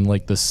Mouse thing in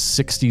like the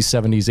 60s,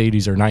 70s,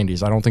 80s, or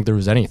 90s? I don't think there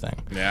was anything.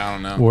 Yeah, I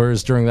don't know.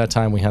 Whereas during that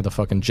time, we had the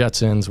fucking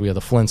Jetsons, we had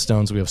the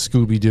Flintstones, we have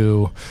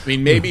Scooby-Doo. I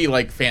mean, maybe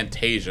like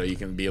Fantasia, you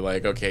can be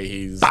like, okay,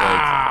 he's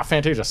like...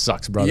 Fantasia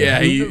sucks, brother.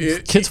 Yeah.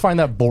 Kids find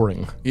that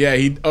boring. Yeah,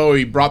 he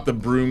brought the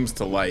brooms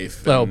to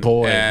life. Oh,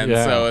 boy. And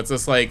yeah. so it's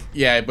just like,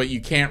 yeah, but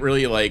you can't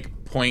really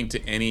like point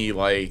to any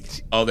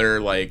like other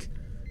like...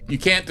 You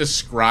can't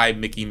describe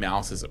Mickey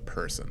Mouse as a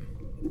person.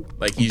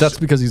 Like that's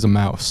because he's a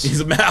mouse. He's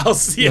a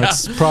mouse. Yeah,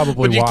 that's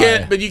probably but you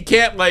why. But you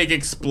can't like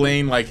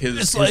explain like his.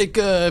 It's like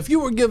if you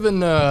were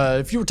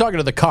talking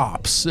to the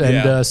cops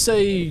and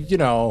say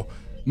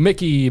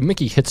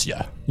Mickey hits you,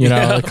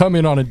 come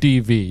in on a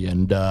DV,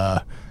 and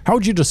how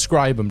would you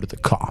describe him to the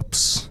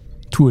cops,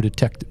 to a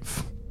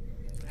detective?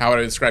 How would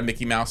I describe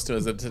Mickey Mouse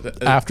to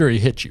after he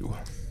hit you?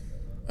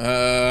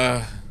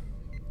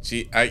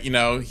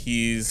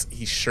 He's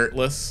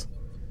shirtless.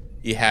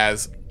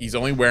 He's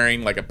only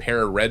wearing like a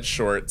pair of red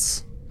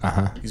shorts.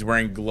 He's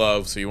wearing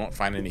gloves, so you won't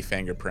find any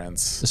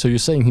fingerprints. So you're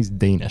saying he's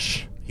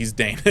Danish? He's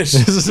Danish.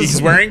 He's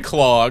wearing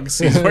clogs.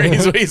 He's wearing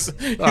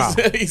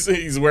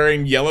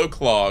yellow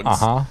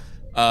clogs.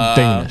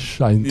 Danish.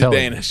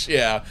 Danish.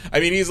 Yeah. I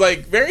mean, he's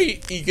like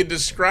you could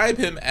describe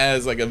him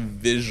as like a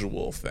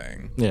visual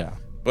thing. Yeah.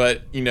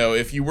 But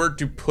if you were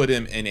to put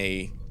him in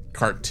a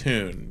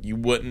cartoon, you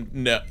wouldn't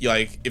know.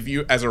 Like if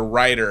you, as a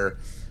writer,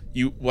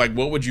 what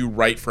would you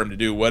write for him to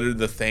do? What are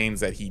the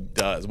things that he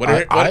does?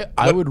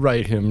 I would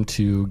write him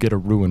to get a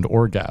ruined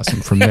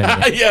orgasm from me.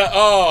 Yeah.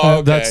 Oh,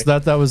 okay.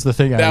 That was the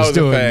thing I was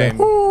doing.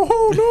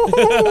 Oh no!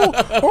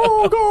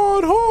 Oh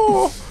God!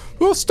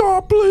 Oh,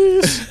 stop,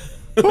 please!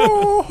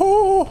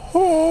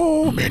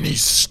 Mini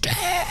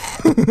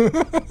stab.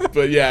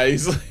 But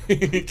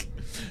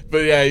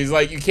he's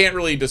like, you can't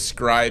really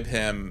describe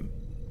him,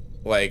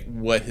 like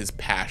what his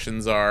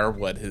passions are,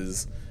 what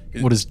his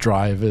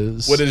drive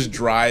is. Who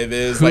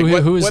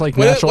his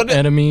natural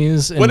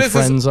enemies and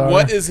friends are.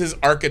 What is his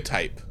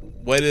archetype?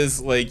 What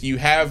is like you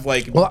have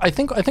like? Well, I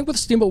think with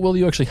Steamboat Willie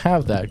you actually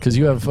have that, because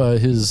you have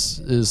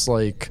his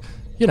like,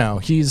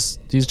 he's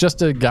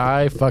just a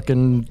guy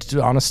fucking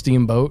on a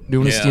steamboat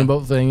doing a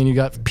steamboat thing, and you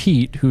got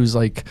Pete, who's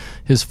like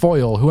his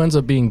foil, who ends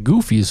up being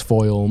Goofy's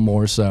foil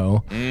more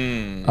so.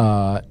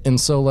 And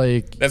so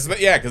like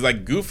because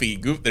like Goofy,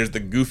 there's the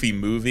Goofy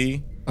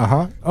movie.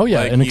 Oh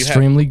yeah, like an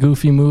extremely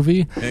goofy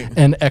movie,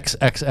 an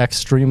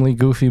extremely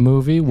goofy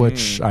movie,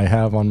 which I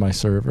have on my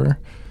server,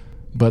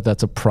 but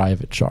that's a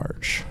private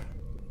charge.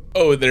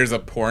 Oh, there's a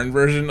porn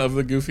version of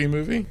the Goofy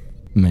movie?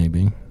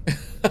 Maybe.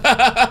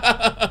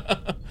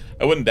 I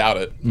wouldn't doubt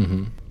it.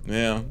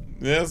 Yeah.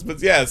 Yes,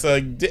 but yeah, so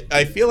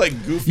I feel like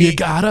Goofy... You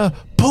gotta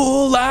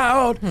pull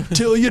out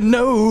till you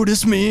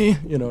notice me.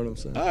 You know what I'm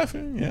saying?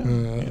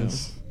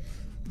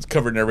 It's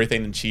covered in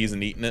everything in cheese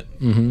and eating it.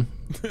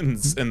 in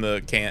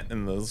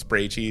the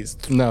spray cheese.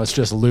 No, it's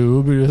just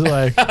lube. It's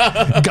like,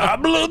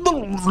 gobble the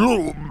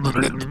lube.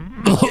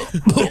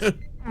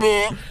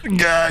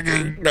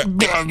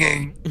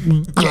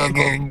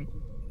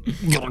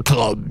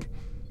 Club.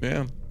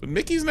 Yeah, but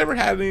Mickey's never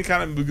had any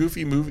kind of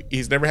goofy movie.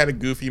 He's never had a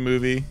goofy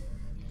movie.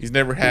 He's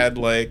never had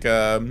like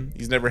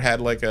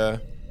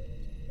a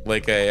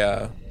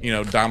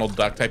Donald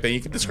Duck type thing. You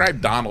can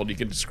describe Donald, you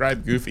can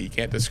describe Goofy, you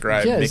can't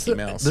describe Mickey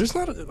Mouse. There's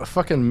not a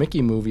fucking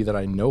Mickey movie that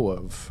I know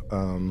of.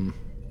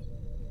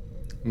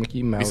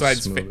 Mickey Mouse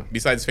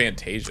besides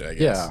Fantasia, I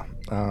guess.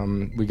 Yeah.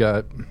 We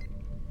got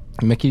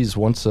Mickey's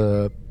Once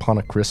Upon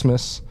a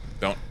Christmas.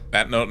 Know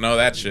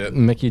that shit.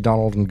 Mickey,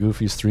 Donald, and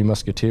Goofy's Three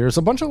Musketeers.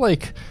 A bunch of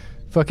like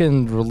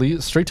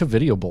fucking straight to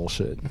video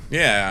bullshit.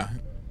 Yeah.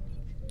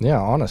 Yeah,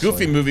 honestly.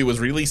 Goofy movie was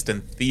released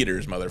in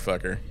theaters,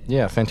 motherfucker.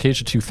 Yeah,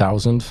 Fantasia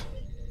 2000.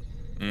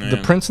 The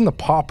Prince and the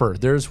Pauper,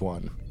 there's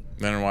one.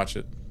 I didn't watch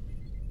it.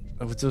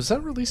 Was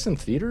that released in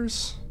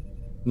theaters?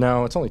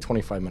 No, it's only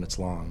 25 minutes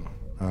long.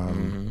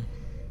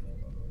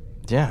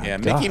 Yeah,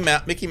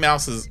 Mickey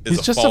Mouse is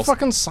he's just a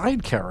fucking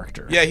side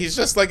character. Yeah, he's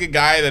just like a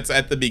guy that's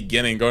at the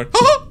beginning going,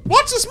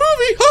 watch this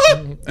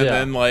movie,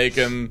 then like,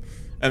 and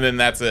then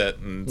that's it.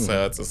 And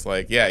so it's just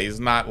like, he's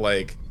not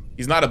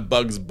a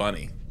Bugs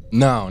Bunny.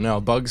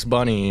 No, Bugs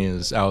Bunny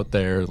is out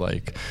there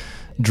like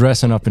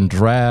dressing up in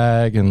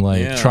drag and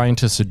like trying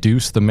to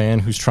seduce the man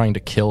who's trying to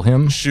kill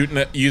him.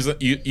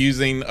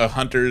 Using a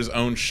hunter's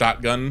own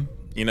shotgun,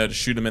 to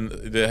shoot him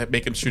to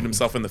make him shoot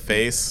himself in the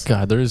face.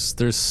 God,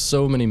 there's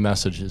so many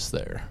messages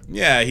there.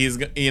 Yeah, he has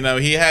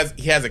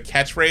a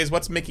catchphrase.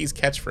 What's Mickey's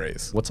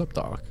catchphrase? What's up,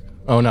 Doc?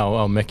 Oh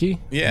no, Mickey?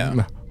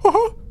 Yeah.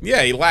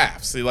 Yeah, he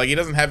laughs. He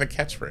doesn't have a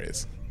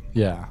catchphrase.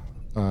 Yeah.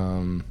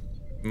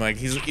 Like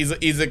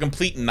he's a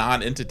complete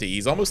non-entity.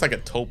 He's almost like a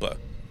tulpa.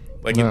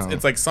 Like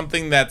it's like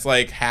something that's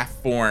like half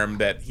formed,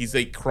 that he's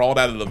like crawled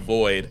out of the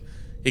void.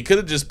 He could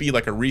have just be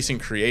like a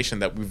recent creation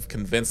that we've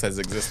convinced has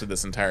existed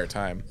this entire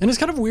time. And it's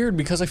kind of weird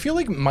because I feel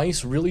like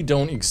mice really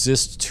don't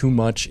exist too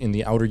much in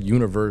the outer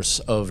universe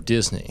of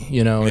Disney.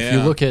 If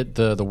you look at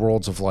the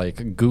worlds of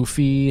like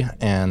Goofy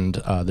and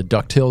the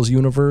DuckTales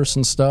universe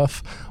and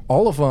stuff,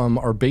 all of them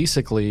are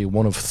basically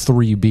one of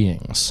three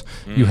beings.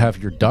 You have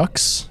your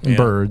ducks and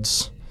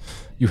birds,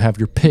 you have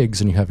your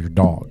pigs, and you have your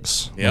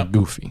dogs. Like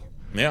Goofy.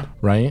 Yeah.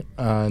 Right?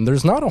 And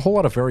there's not a whole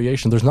lot of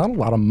variation. There's not a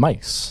lot of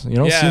mice. You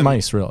don't see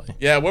mice really.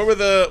 Yeah, what were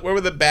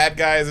the bad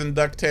guys in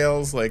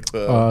DuckTales? Like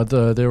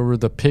there were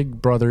the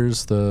Pig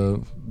Brothers,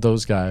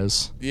 those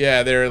guys.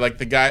 Yeah, they're like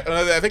the guy.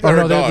 I think they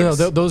were dogs.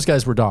 Those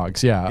guys were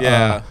dogs. Yeah.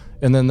 Yeah.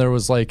 And then there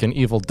was like an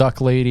evil duck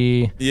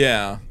lady.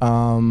 Yeah.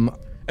 And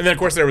then of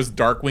course there was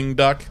Darkwing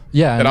Duck.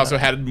 Yeah. That also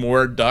had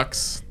more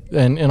ducks.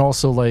 And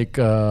also like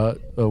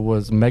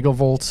was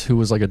Megavolt, who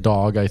was like a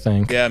dog, I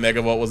think. Yeah,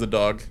 Megavolt was a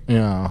dog.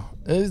 Yeah.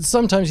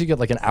 Sometimes you get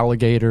like an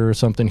alligator or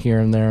something here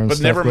and there, but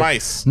never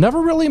mice.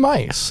 Never really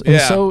mice. And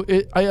so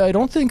I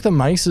don't think the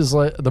mouse is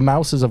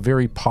a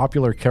very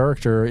popular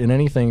character in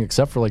anything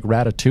except for like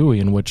Ratatouille,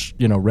 in which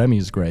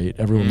Remy's great.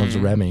 Everyone loves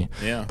Remy.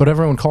 Yeah. But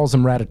everyone calls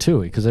him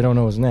Ratatouille because they don't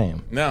know his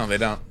name. No, they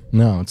don't.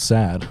 No, it's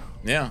sad.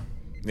 Yeah.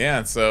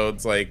 Yeah. So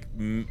it's like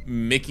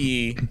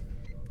Mickey,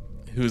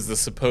 who's the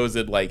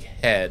supposed like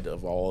head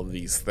of all of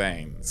these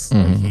things.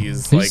 Mm-hmm.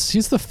 He's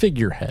the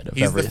figurehead of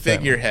everything. He's the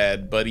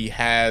figurehead, but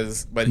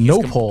he's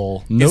no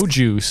pole, no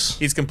juice.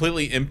 He's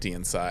completely empty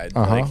inside.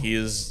 Like he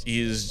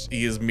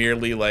is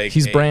merely like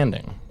he's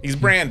branding. He's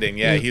branding.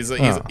 Yeah, he's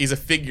a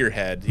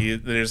figurehead.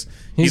 He's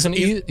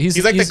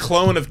like the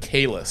clone of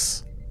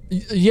Kalis.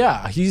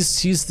 Yeah,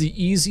 he's the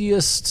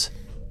easiest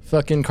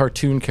fucking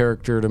cartoon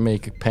character to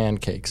make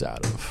pancakes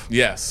out of.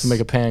 Yes. To make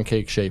a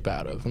pancake shape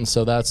out of. And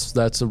so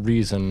that's a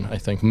reason, I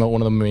think,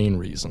 one of the main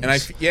reasons.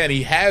 And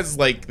he has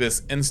like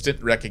this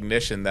instant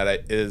recognition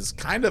that is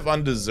kind of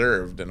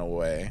undeserved in a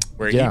way,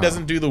 where he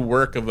doesn't do the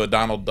work of a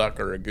Donald Duck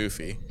or a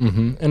Goofy.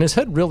 Mm-hmm. And his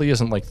head really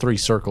isn't like three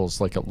circles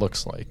like it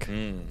looks like.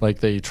 Like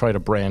they try to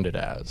brand it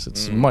as.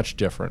 It's much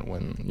different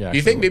when Do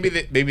you think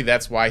maybe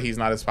that's why he's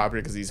not as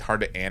popular, because he's hard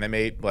to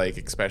animate, like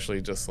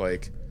especially just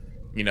like,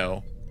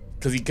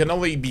 because he can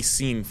only be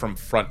seen from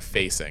front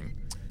facing.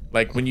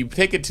 Like when you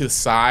take it to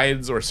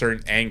sides or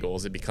certain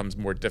angles, it becomes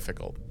more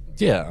difficult.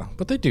 Yeah,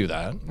 but they do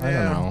that.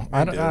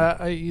 I don't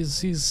know.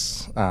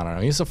 He's I don't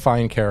know. He's a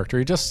fine character.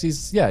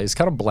 He's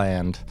kind of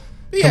bland.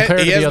 He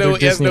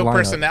has no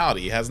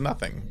personality. He has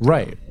nothing.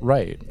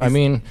 Right. I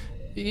mean,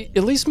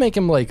 at least make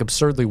him like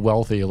absurdly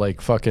wealthy, like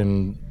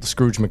fucking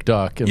Scrooge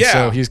McDuck, and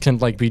so he can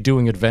like be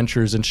doing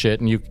adventures and shit,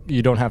 and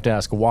you don't have to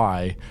ask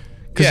why.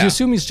 Because you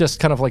assume he's just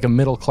kind of like a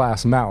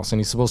middle-class mouse, and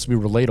he's supposed to be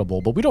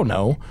relatable, but we don't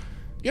know.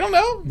 You don't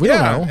know? We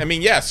don't know. I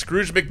mean,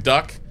 Scrooge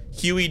McDuck,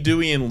 Huey,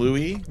 Dewey, and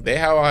Louie, they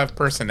all have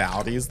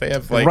personalities. They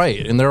have like...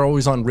 Right, and they're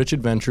always on rich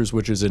adventures,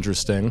 which is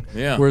interesting.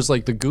 Yeah. Whereas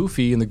like the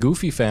Goofy and the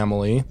Goofy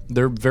family,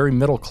 they're very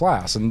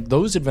middle-class, and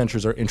those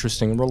adventures are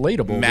interesting and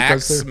relatable.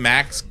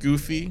 Max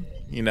Goofy,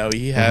 he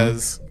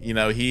has, he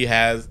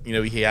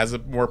has a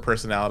more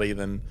personality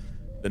than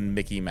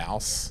Mickey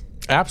Mouse.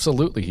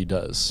 Absolutely, he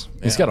does.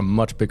 Yeah. He's got a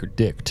much bigger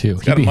dick too.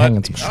 He'd be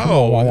hanging some.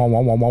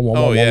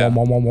 Oh yeah.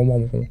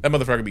 That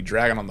motherfucker be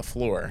dragging on the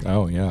floor.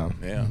 Oh yeah.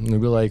 Yeah. And they'd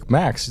be like,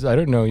 Max, I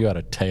didn't know you had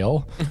a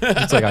tail.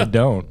 It's like, I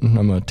don't.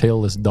 I'm a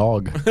tailless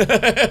dog,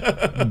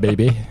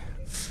 baby.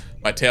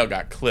 My tail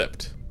got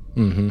clipped.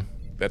 Mm-hmm.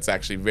 That's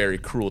actually very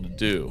cruel to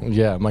do.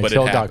 Yeah, my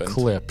tail got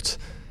clipped,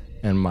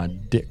 and my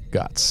dick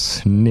got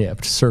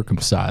snipped,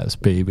 circumcised,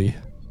 baby.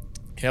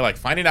 Yeah, like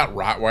finding out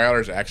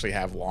Rottweilers actually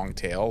have long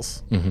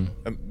tails.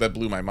 Mm-hmm. That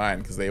blew my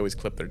mind, because they always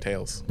clip their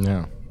tails.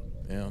 Yeah.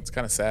 Yeah, it's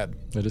kind of sad.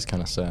 It is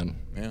kind of sad.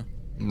 Yeah.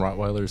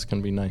 Rottweilers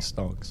can be nice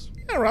dogs.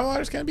 Yeah,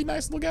 Rottweilers can be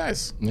nice little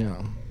guys.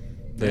 Yeah.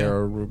 They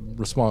are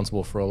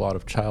responsible for a lot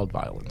of child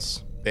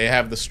violence. They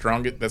have the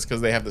strongest. That's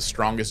because they have the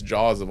strongest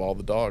jaws of all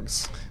the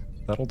dogs.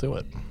 That'll do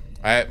it.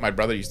 My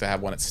brother used to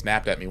have one that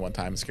snapped at me one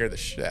time and scared the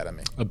shit out of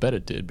me. I bet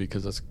it did,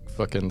 because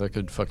that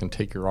could fucking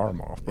take your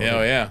arm off.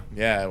 Yeah,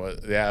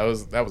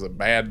 that was a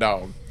bad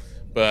dog,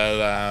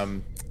 but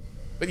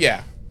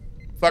yeah,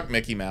 fuck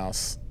Mickey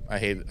Mouse. I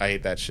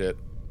hate that shit.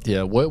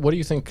 Yeah, what do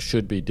you think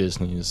should be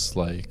Disney's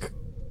like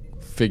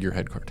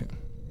figurehead cartoon?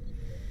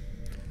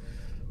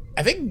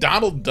 I think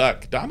Donald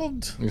Duck.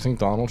 You think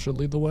Donald should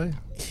lead the way?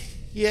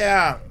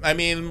 Yeah, I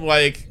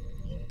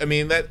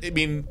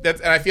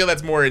I feel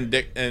that's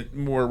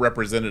more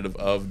representative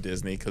of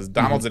Disney, because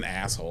Donald's an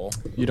asshole.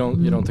 You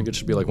don't think it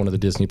should be like one of the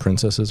Disney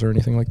princesses or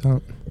anything like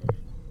that?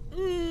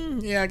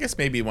 Yeah, I guess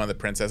maybe one of the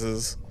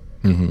princesses.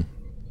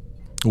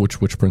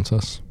 Which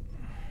princess?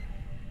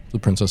 The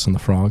Princess and the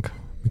Frog,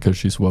 because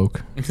she's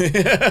woke.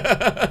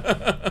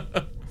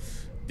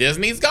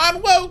 Disney's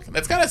gone woke.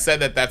 That's kind of said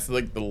that's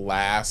like the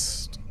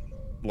last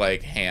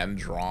like hand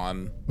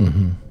drawn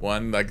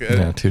one, like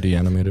 2D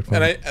animated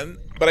film.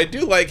 But I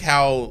do like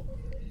how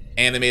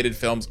animated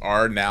films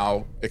are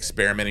now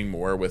experimenting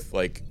more with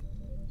our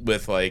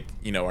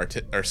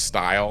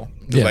style.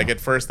 Like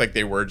at first, like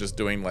they were just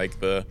doing like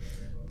the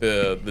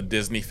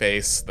Disney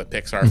face, the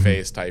Pixar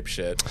face type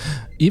shit.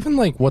 Even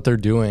like what they're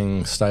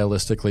doing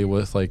stylistically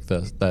with like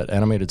that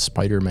animated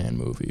Spider-Man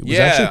movie was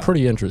actually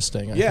pretty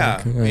interesting. I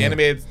think. The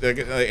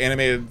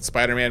animated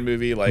Spider-Man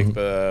movie, like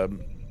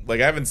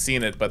I haven't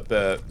seen it, but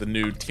the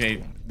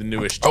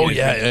newish.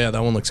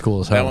 That one looks cool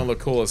as hell. That one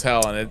looked cool as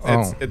hell, and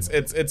it's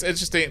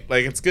interesting.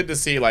 Like it's good to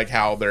see like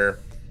how they're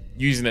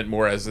using it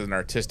more as an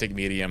artistic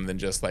medium than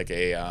just like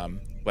a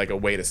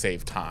way to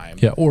save time.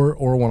 Yeah,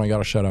 or one I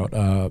gotta shout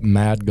out,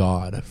 Mad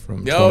God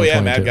from. Oh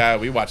yeah, Mad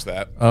God. We watched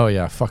that. Oh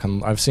yeah,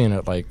 I've seen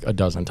it like a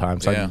dozen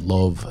times. Yeah. I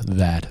love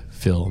that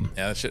film.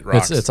 Yeah, that shit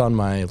rocks. It's on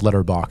my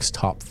Letterboxd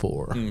top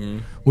 4,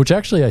 which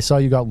actually I saw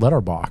you got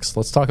Letterboxd.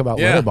 Let's talk about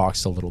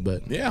Letterboxd a little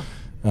bit. Yeah.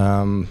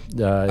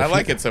 I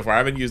like it so far. I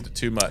haven't used it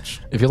too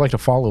much. If you'd like to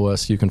follow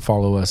us, you can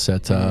follow us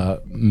at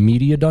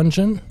Media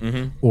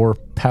Dungeon or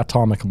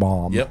Patomic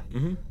Bomb. Yep.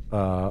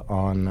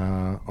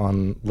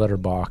 On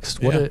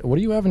Letterboxd. What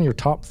do you have in your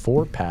top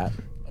 4, Pat?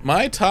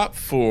 My top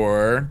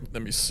 4.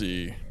 Let me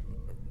see.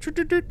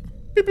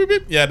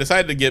 Yeah, I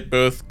decided to get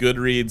both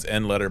Goodreads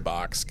and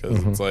Letterboxd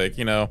because it's like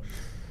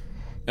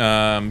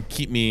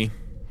keep me.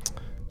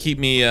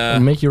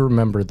 Make you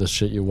remember the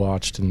shit you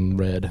watched and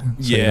read,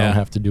 so you don't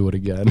have to do it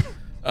again.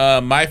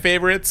 My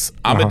favorites: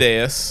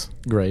 Amadeus,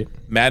 great.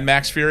 Mad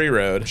Max: Fury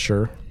Road,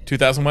 sure.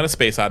 2001: A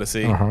Space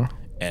Odyssey,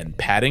 and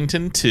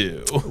Paddington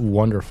 2.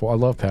 Wonderful. I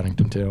love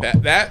Paddington 2.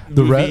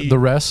 The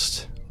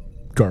rest,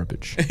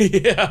 garbage.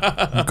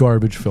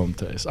 Garbage film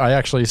taste. I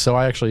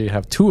actually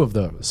have 2 of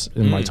those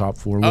in my top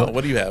 4.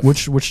 What do you have?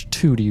 Which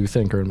 2 do you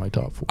think are in my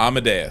top 4?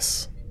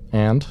 Amadeus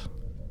and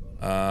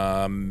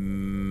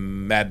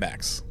Mad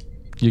Max.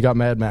 You got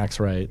Mad Max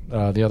right.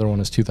 The other one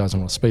is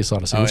 2001: Space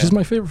Odyssey, which is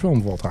my favorite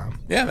film of all time.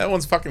 Yeah, that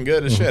one's fucking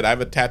good as shit. I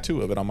have a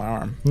tattoo of it on my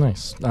arm.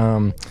 Nice.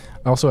 I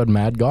also had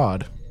Mad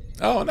God.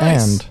 Oh,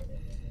 nice. And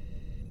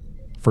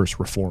First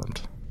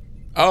Reformed.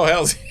 Oh,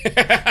 hell's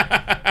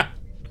yeah.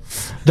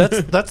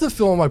 That's the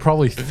film I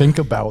probably think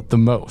about the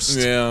most.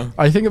 Yeah.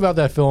 I think about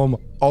that film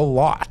a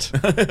lot.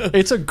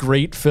 It's a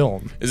great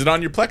film. Is it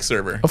on your Plex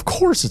server? Of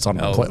course it's on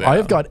my Plex. Yeah.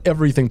 I've got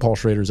everything Paul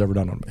Schrader's ever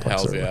done on my Plex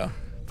server. Yeah.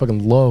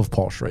 Fucking love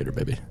Paul Schrader,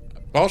 baby.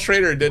 Paul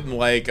Schrader didn't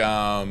like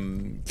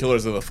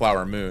Killers of the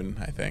Flower Moon,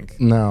 I think.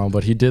 No,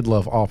 but he did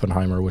love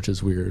Oppenheimer, which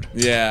is weird.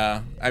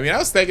 Yeah. I mean, I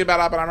was thinking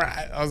about Oppenheimer.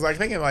 I was like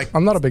thinking like...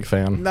 I'm not a big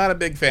fan. Not a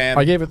big fan.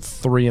 I gave it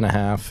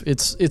 3.5.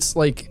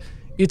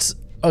 It's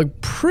a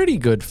pretty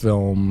good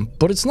film,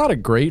 but it's not a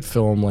great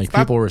film like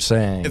people were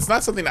saying. It's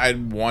not something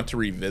I'd want to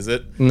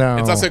revisit. No.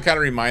 It's also kind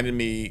of reminded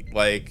me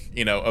like,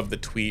 of the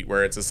tweet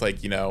where it's just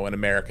like, in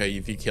America,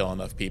 if you kill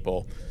enough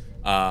people...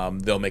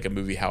 they'll make a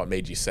movie how it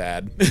made you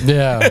sad.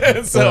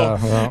 Yeah. So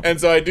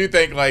I do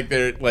think like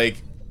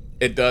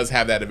it does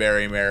have that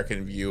very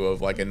American view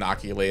of like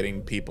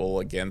inoculating people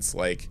against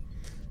like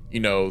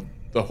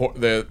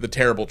the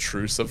terrible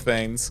truths of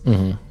things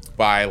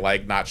by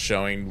like not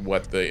showing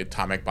what the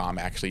atomic bomb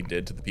actually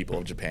did to the people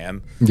of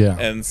Japan. Yeah.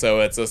 And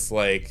so it's just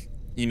like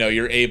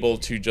you're able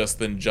to just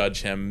then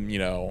judge him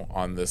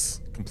on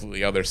this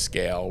completely other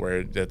scale where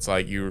it's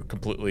like you're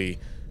completely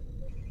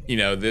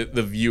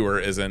the viewer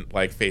isn't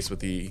like faced with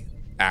the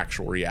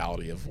actual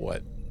reality of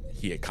what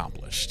he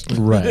accomplished.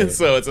 Right.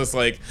 So it's just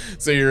like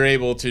you're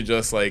able to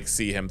just like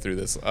see him through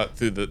this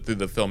through the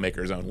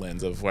filmmaker's own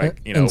lens of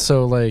like And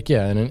so like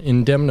and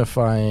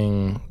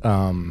indemnifying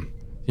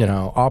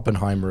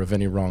Oppenheimer of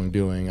any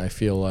wrongdoing. I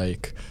feel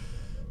like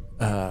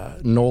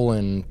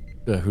Nolan,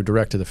 who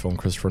directed the film,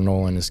 Christopher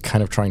Nolan, is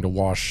kind of trying to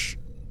wash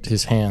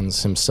his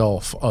hands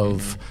himself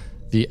of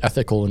the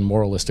ethical and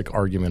moralistic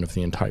argument of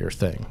the entire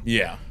thing.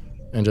 Yeah.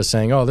 And just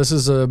saying, oh, this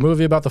is a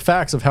movie about the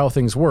facts of how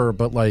things were,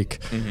 but like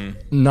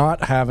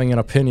not having an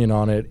opinion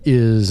on it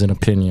is an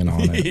opinion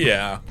on it.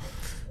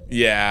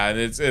 Yeah, and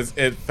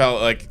it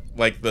felt like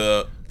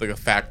the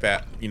fact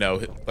that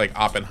like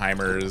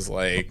Oppenheimer is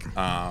like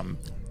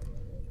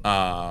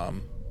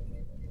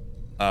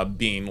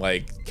being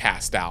like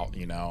cast out,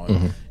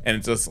 and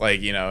it's just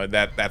like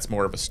that's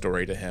more of a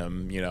story to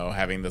him,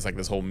 having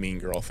this whole Mean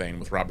Girl thing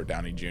with Robert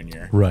Downey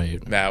Jr.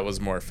 Right. That was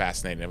more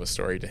fascinating of a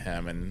story to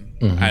him, and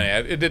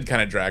it did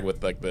kind of drag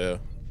with like the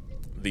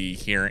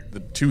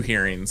 2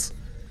 hearings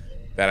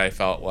that I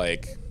felt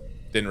like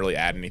didn't really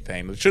add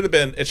anything. It shouldn't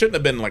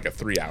have been like a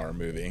 3-hour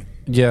movie.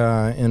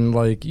 Yeah, and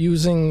like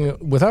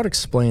without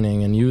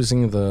explaining and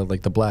using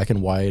the black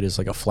and white as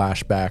like a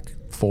flashback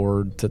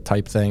forward to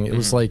type thing. It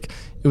was like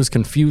it was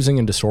confusing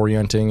and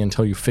disorienting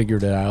until you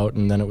figured it out,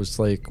 and then it was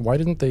like, why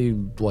didn't they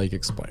like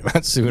explain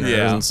that sooner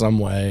in some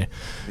way?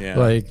 Yeah.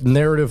 Like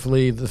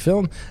narratively, the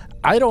film,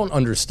 I don't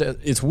understand.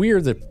 It's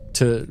weird that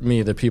to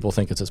me that people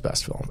think it's his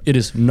best film. It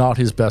is not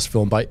his best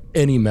film by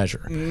any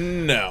measure.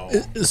 No.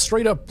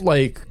 Straight up,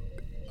 like,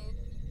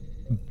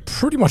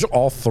 pretty much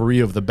all 3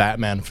 of the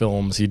Batman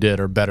films he did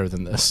are better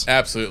than this.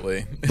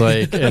 Absolutely.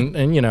 Like,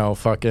 and you know,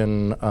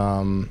 fucking,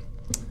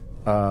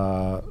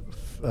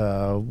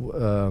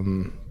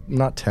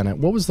 not Tenet.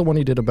 What was the one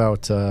he did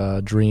about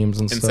dreams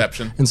and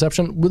Inception. stuff?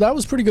 Inception. Well, that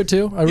was pretty good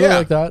too. I really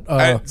like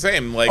that.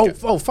 Same. Like,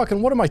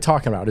 fucking. What am I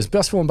talking about? His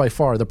best film by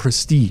far, The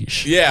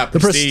Prestige. Yeah, The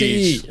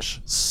Prestige.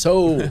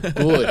 So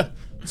good.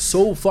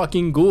 So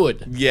fucking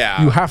good.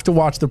 Yeah. You have to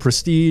watch The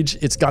Prestige.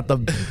 It's got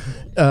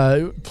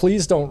the.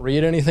 Please don't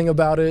read anything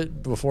about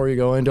it before you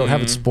go in. Don't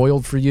have it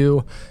spoiled for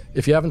you.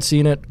 If you haven't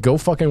seen it, go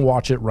fucking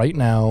watch it right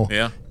now.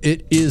 Yeah.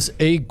 It is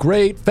a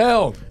great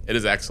film. It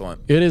is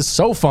excellent. It is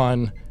so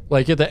fun.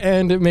 Like, at the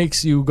end, it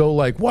makes you go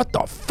like, what the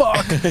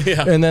fuck?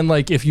 Yeah. And then,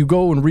 like, if you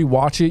go and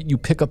rewatch it, you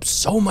pick up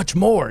so much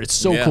more. It's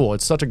so cool.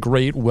 It's such a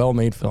great,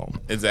 well-made film.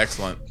 It's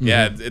excellent.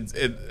 Yeah,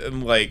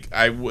 and like,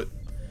 I would...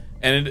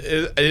 And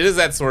it is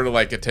that sort of,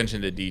 like,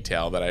 attention to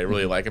detail that I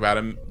really like about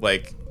him.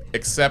 Like,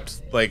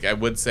 except, like, I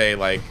would say,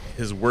 like,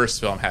 his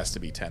worst film has to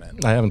be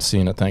Tenet. I haven't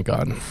seen it, thank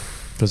God.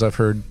 Because I've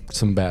heard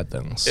some bad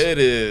things. It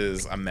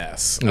is a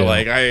mess. Yeah.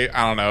 Like, I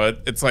don't know.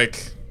 It's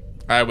like,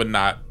 I would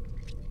not...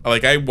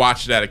 Like, I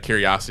watched it out of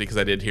curiosity because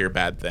I did hear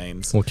bad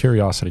things. Well,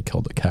 curiosity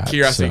killed the cat.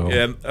 Curiosity, so.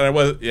 and I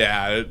was,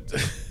 yeah.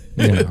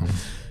 Yeah.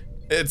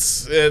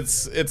 It's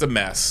a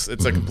mess.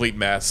 It's a complete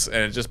mess,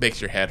 and it just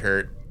makes your head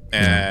hurt.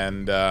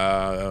 And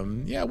I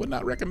would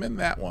not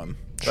recommend that one.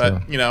 Sure.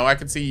 But you know, I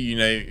could see,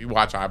 you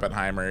watch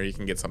Oppenheimer, you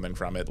can get something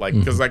from it. Like,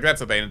 because like that's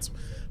the thing. It's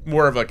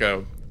more of like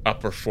a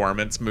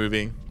performance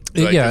movie.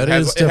 Like, yeah, it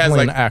is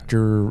definitely like,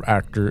 an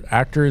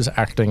actors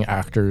acting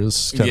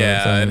actors kind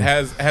of thing. It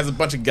has a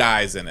bunch of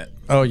guys in it.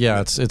 Oh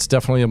yeah, it's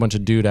definitely a bunch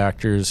of dude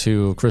actors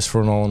who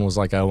Christopher Nolan was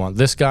like, I want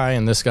this guy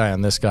and this guy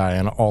and this guy,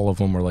 and all of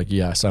them were like,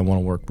 yes, I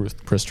want to work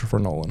with Christopher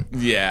Nolan.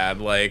 Yeah,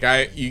 like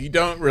you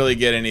don't really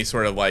get any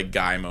sort of like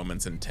guy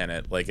moments in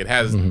Tenet. Like it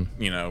has,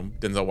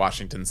 Denzel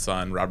Washington's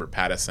son, Robert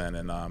Pattinson,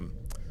 and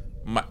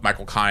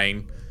Michael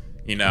Caine.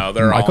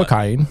 They're Michael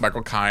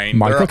Caine.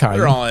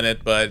 They're all in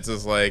it, but it's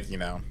just like, you're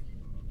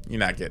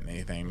not getting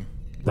anything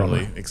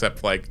really,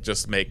 except like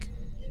just make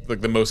like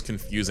the most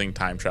confusing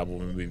time travel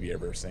movie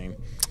you've ever seen.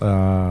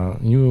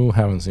 You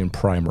haven't seen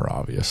Primer,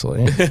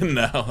 obviously.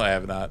 No, I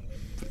have not.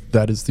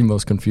 That is the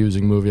most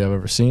confusing movie I've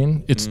ever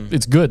seen. It's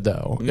good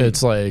though.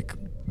 It's like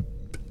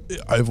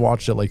I've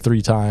watched it like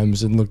 3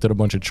 times and looked at a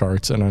bunch of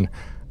charts, and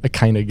I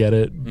kind of get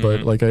it,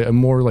 but like I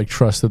more like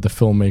trust that the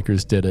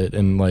filmmakers did it,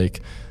 and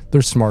like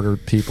there's smarter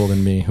people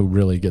than me who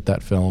really get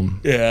that film.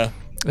 Yeah,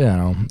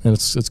 and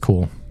it's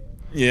cool.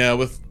 Yeah,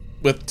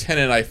 with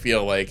Tenet, I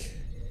feel like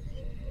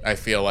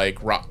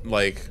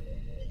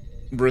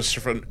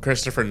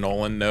Christopher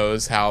Nolan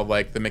knows how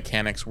like the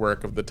mechanics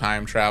work of the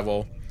time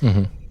travel,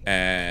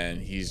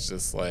 and he's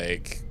just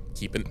like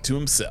keeping it to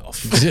himself.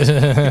 He's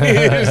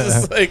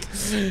just like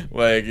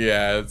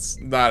yeah, it's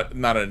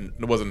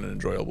it wasn't an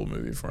enjoyable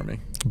movie for me.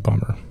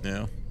 Bummer.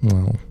 Yeah.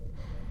 Well,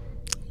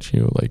 did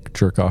you like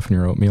jerk off in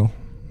your oatmeal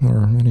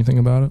or anything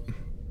about it?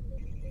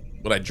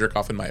 Would I jerk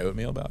off in my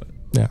oatmeal about it?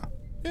 Yeah.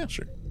 Yeah,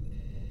 sure.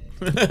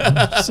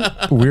 It's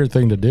a weird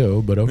thing to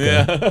do, but okay.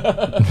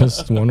 Yeah.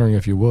 Just wondering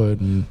if you would,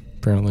 and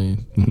apparently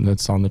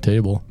that's on the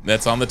table.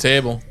 That's on the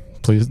table.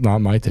 Please, not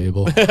my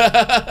table.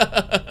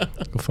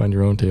 Go find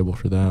your own table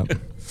for that.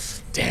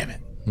 Damn it.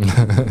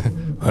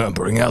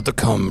 Bring out the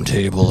cum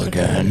table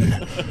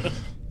again.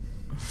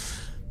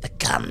 The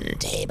cum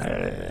table.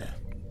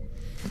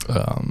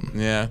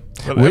 Yeah.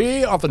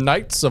 We are the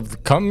knights of the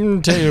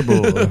cum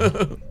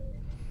table.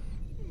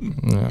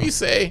 You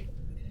say...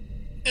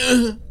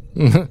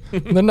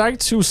 The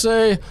knights who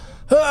say,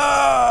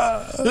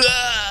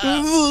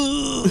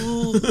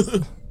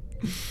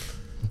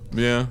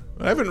 yeah,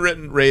 I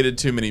haven't rated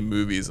too many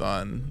movies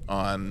on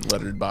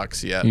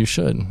Letterboxd yet. You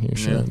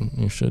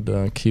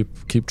should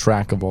keep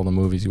track of all the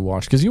movies you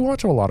watch, because you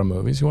watch a lot of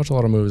movies. You watch a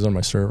lot of movies on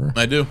my server.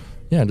 I do.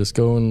 Yeah, just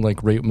go and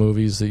like rate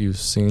movies that you've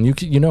seen.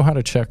 You know how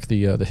to check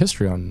the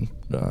history on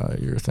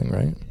your thing,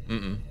 right?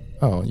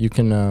 Oh, you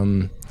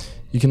can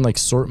like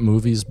sort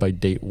movies by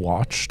date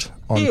watched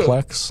on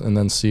Plex, and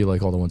then see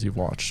like all the ones you've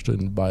watched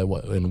and by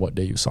what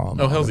day you saw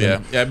them. Oh, hell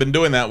yeah. Yeah, I've been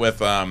doing that with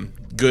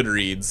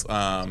Goodreads,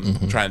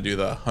 trying to do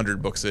the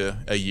 100 books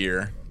a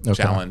year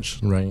challenge.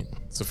 Right.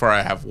 So far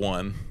I have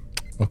 1.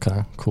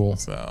 Okay, cool.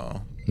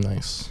 So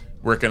nice.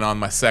 Working on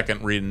my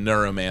second, reading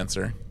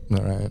Neuromancer.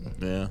 All right.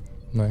 Yeah.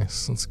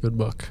 Nice. That's a good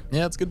book.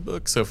 Yeah, it's a good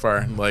book so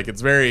far. Like it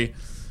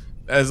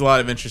has a lot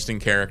of interesting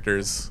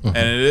characters, and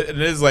it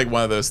is like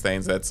one of those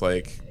things that's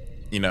like,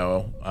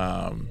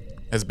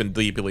 has been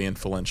deeply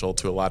influential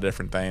to a lot of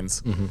different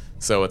things.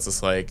 So it's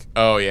just like,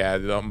 oh yeah,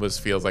 it almost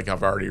feels like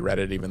I've already read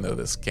it, even though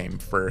this came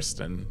first,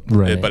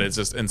 but it's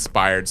just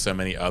inspired so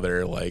many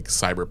other like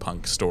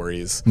cyberpunk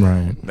stories,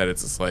 right? That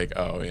it's just like,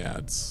 oh yeah,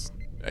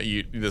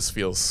 this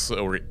feels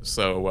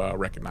so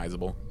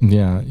recognizable.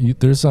 Yeah,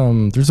 there's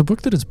a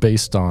book that it's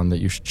based on that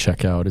you should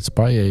check out. It's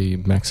by a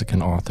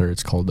Mexican author.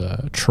 It's called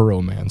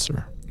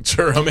Churromancer.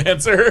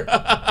 Churromancer.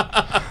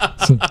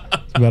 It's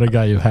about a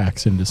guy who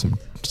hacks into some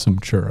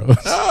churros.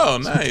 Oh,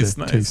 nice.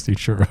 Tasty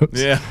churros.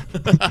 Yeah.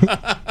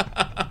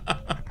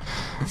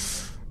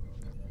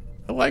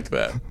 I like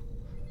that.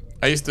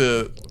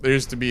 There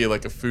used to be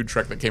like a food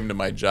truck that came to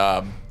my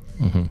job,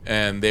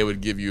 and they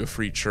would give you a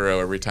free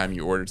churro every time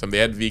you ordered something.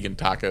 They had vegan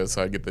tacos,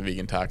 so I'd get the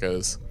vegan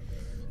tacos.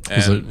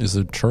 And is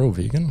it churro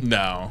vegan?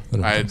 No.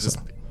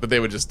 But they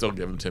would just still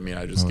give them to me, and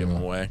I'd just give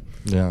them away.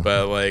 Yeah.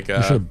 But like...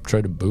 you should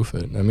try to boof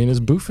it. I mean,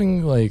 is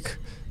boofing like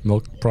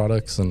milk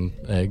products and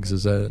eggs,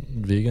 is that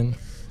vegan?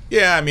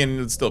 Yeah, I mean,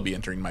 it'd still be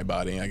entering my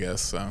body, I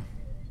guess, so...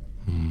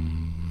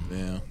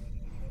 Yeah.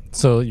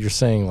 So you're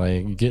saying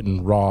like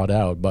getting rawed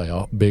out by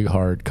a big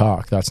hard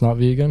cock, that's not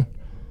vegan?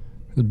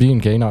 Being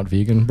gay not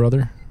vegan,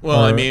 brother?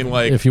 Well, or I mean,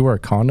 like... if you wear a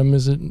condom,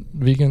 is it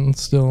vegan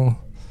still?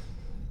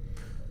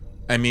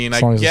 I mean,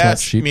 as I long as guess.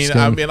 it's not sheepskin.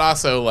 I mean,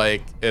 also,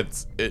 like,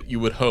 you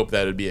would hope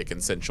that it'd be a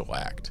consensual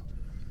act.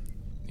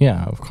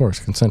 Yeah, of course.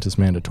 Consent is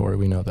mandatory.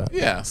 We know that.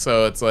 Yeah,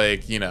 so it's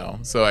like,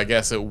 so I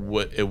guess it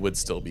would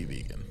still be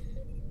vegan.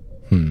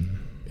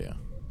 Yeah.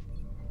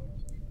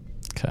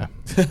 Okay.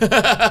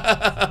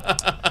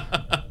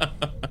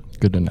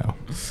 Good to know.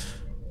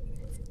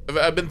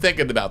 I've been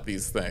thinking about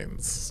these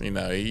things,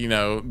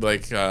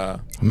 like...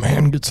 a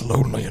man gets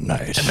lonely at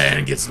night. A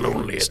man gets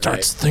lonely at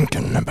Starts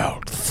thinking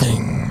about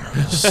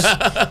things.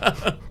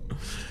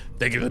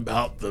 Thinking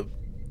about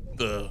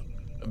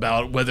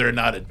about whether or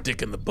not a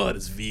dick in the butt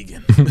is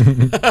vegan.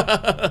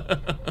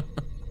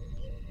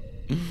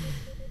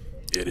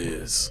 It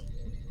is.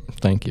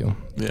 Thank you.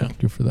 Yeah.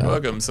 Thank you for that. You're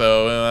welcome.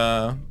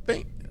 So,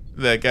 thank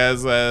that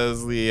guys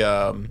as the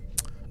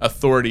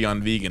authority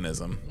on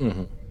veganism.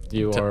 Mm-hmm.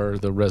 You are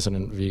the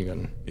resident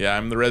vegan. Yeah,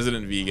 I'm the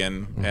resident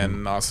vegan,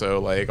 and also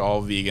like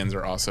all vegans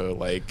are also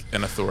like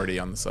an authority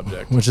on the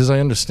subject. Which, as I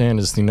understand,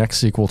 is the next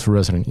sequel to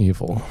Resident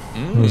Evil.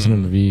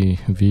 Resident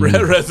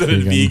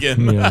Resident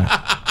Vegan.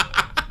 Yeah.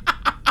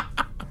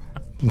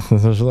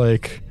 There's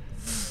like,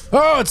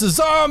 oh, it's a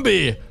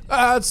zombie.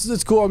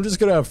 It's cool. I'm just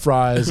gonna have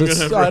fries.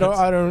 I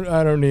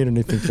don't need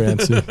anything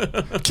fancy.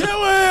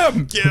 Kill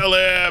him! Kill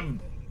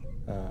him!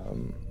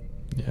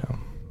 Yeah.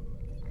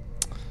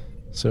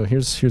 So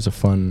here's a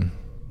fun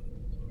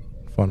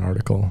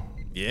article.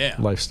 Yeah.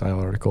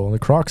 Lifestyle article. The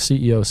Crocs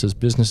CEO says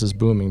business is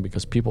booming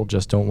because people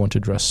just don't want to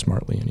dress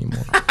smartly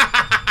anymore.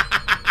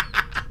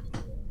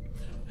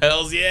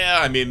 Hells yeah.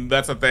 I mean,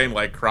 that's the thing.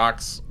 Like,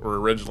 Crocs were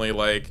originally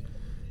like,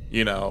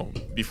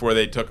 before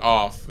they took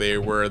off, they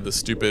were the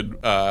stupid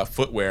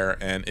footwear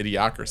and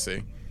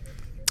idiocracy.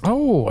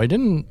 Oh, I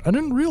didn't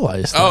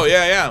realize that. Oh,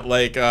 yeah.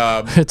 Like,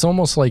 it's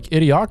almost like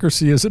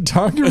Idiocracy is a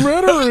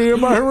documentary,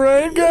 am I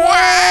right,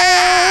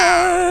 guys?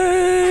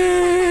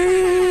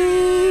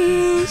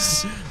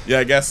 Yeah,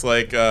 I guess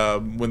like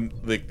when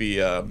like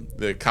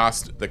the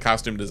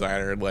costume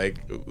designer, like,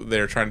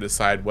 they're trying to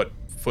decide what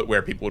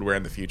footwear people would wear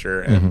in the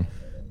future, and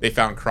they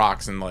found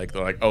Crocs, and like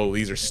they're like, oh,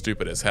 these are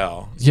stupid as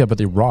hell. Yeah, but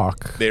they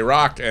rock. They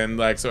rock, and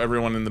like so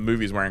everyone in the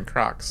movie's wearing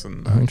Crocs,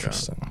 and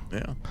interesting.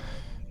 Yeah.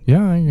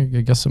 Yeah,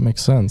 I guess it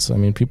makes sense. I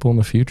mean, people in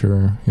the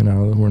future,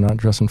 we're not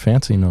dressing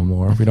fancy no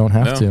more. We don't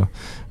have to.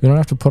 We don't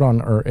have to put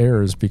on our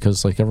airs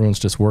because, like, everyone's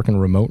just working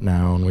remote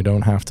now, and we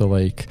don't have to,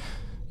 like,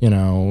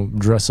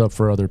 dress up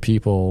for other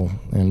people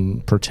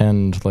and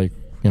pretend, like,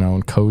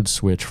 and code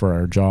switch for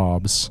our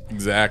jobs.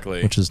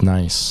 Exactly. Which is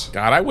nice.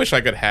 God, I wish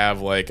I could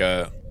have, like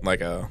a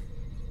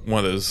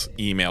one of those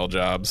email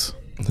jobs.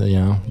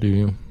 Yeah, do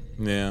you?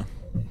 Yeah.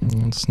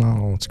 It's not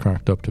all it's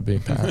cracked up to be,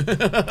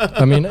 Pat.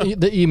 I mean,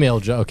 the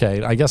email job,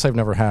 okay, I guess I've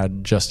never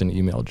had just an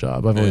email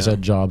job. I've always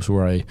had jobs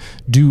where I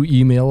do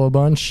email a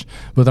bunch,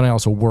 but then I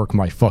also work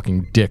my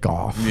fucking dick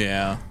off.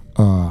 Yeah.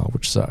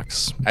 Which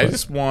sucks. I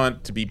just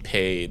want to be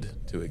paid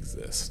to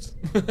exist.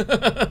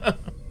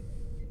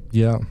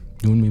 Yeah,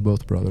 you and me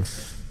both, brother.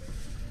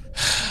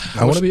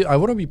 I want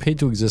to be paid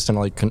to exist and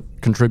like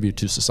contribute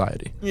to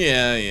society.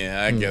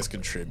 Yeah, I guess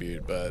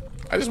contribute, but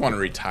I just want to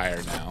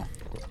retire now.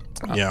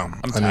 Yeah,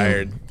 I'm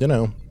tired.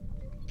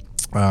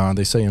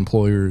 They say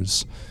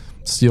employers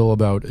steal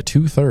about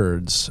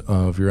 2/3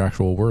 of your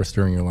actual worth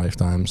during your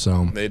lifetime.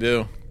 So they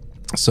do.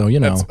 So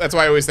that's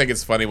why I always think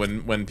it's funny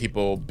when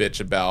people bitch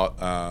about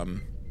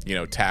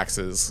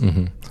taxes.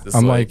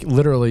 I'm like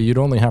literally, you'd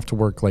only have to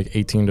work like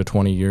 18 to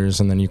 20 years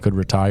and then you could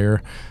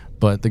retire.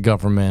 But the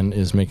government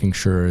is making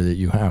sure that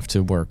you have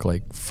to work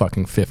like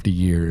fucking 50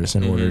 years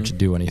in order to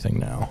do anything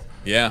now.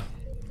 Yeah.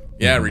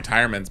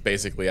 Retirement's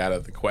basically out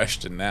of the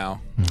question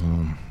now.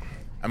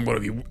 I'm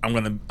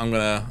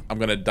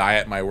gonna die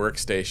at my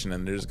workstation,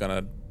 and they're just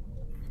gonna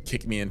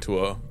kick me into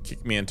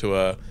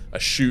a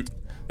chute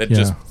that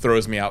just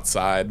throws me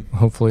outside.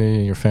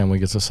 Hopefully your family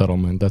gets a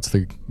settlement. That's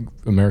the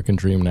American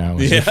dream now.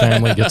 Your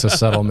family gets a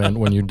settlement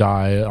when you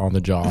die on the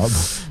job.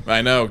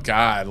 I know.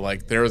 God,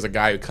 like there was a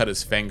guy who cut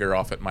his finger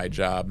off at my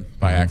job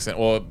by accident.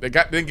 Well,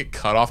 didn't get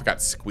cut off. It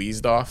got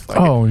squeezed off. Like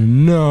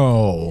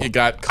no! It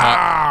got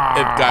caught.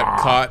 It got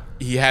caught.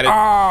 He had it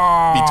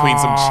between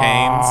some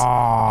chains,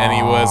 and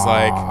he was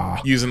like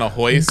using a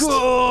hoist, and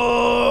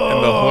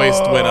the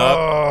hoist went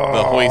up.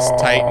 The hoist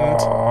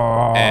tightened,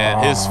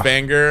 and his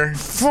finger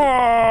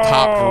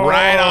popped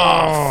right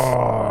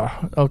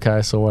off.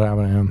 Okay, so what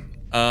happened to him?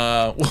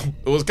 Well,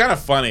 it was kind of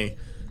funny.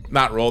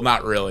 Not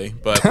really,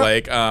 but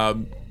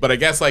but I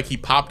guess like he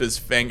popped his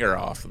finger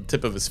off, the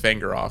tip of his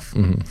finger off,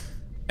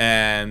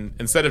 and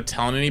instead of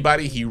telling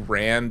anybody, he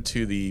ran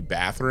to the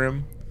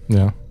bathroom.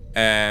 Yeah.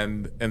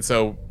 And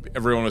so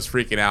everyone was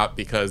freaking out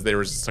because there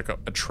was just like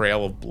a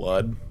trail of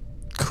blood.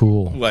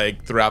 Cool.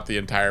 Like throughout the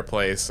entire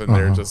place, and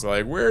they're just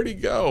like, "Where'd he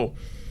go?"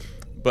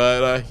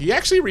 But he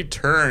actually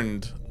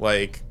returned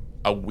like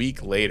a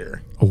week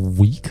later. A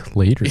week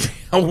later?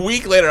 A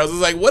week later. I was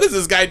just like, what is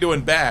this guy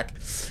doing back?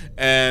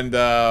 And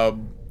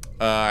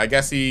I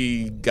guess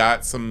he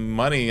got some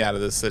money out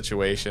of this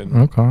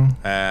situation. Okay.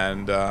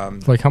 And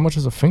like, how much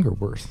is a finger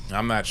worth?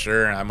 I'm not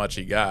sure how much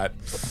he got,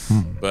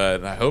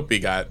 but I hope he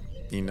got,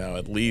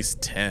 at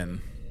least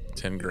 10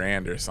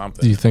 grand or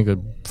something. Do you think a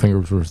finger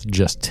was worth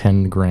just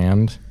 10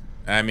 grand?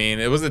 I mean,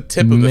 it was the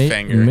tip of the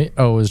finger. It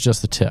was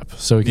just the tip.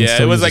 So he can it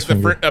still was use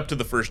like up to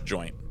the first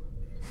joint.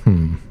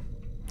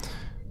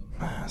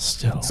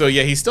 Still. So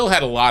yeah, he still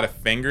had a lot of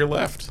finger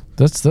left.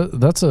 That's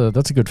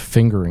a good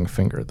fingering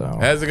finger though.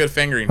 That's a good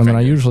fingering. I mean,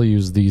 I usually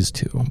use these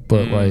two,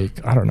 but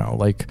like I don't know,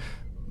 like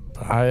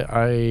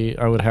I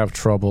would have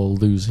trouble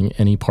losing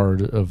any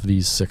part of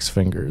these 6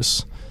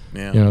 fingers.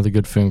 Yeah. The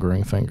good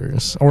fingering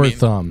fingers or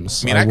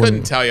thumbs. I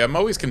couldn't tell you. I'm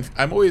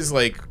always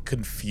like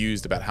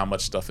confused about how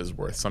much stuff is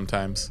worth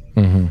sometimes.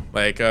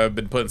 Like I've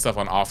been putting stuff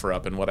on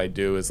OfferUp, and what I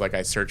do is like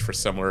I search for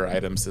similar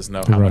items to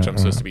know how much I'm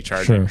supposed to be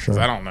charging because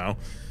I don't know.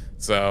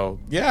 So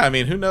yeah, I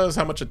mean, who knows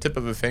how much a tip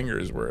of a finger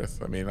is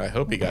worth? I mean, I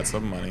hope he got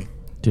some money.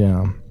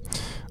 Yeah.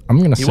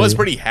 I'm gonna say he was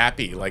pretty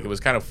happy. Like it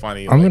was kind of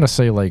funny. I'm gonna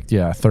say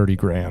 30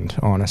 grand,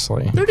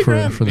 honestly. 30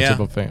 grand for the tip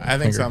of finger. I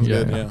think sounds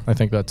good. Yeah, I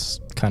think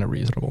that's kind of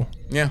reasonable.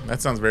 Yeah,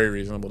 that sounds very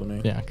reasonable to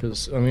me. Yeah,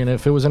 because I mean,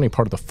 if it was any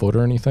part of the foot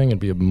or anything, it'd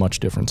be a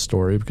much different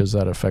story because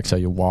that affects how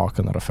you walk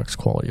and that affects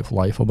quality of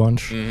life a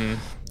bunch. I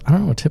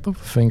don't know, a tip of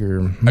a finger.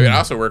 I mean, I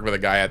also worked with a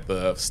guy at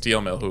the steel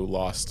mill who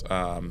lost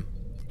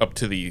up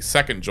to the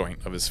second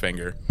joint of his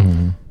finger,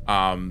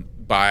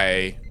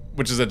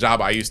 which is a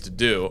job I used to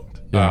do.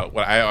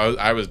 What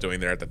I was doing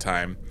there at the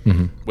time,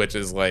 which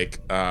is like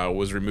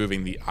was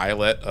removing the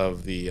eyelet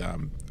of the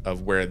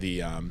of where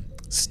the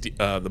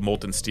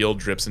molten steel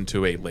drips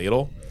into a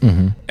ladle,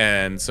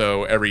 and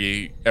so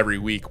every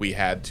week we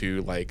had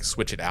to like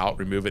switch it out,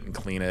 remove it, and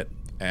clean it,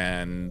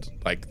 and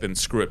like then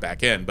screw it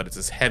back in. But it's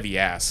this heavy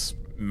ass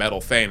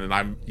metal thing,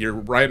 and you're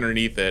right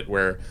underneath it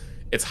where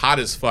it's hot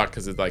as fuck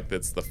because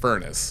it's the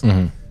furnace.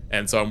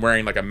 And so I'm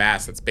wearing like a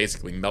mask that's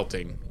basically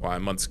melting while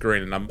I'm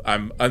unscrewing, and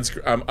I'm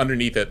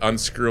underneath it,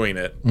 unscrewing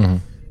it,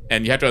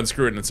 and you have to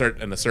unscrew it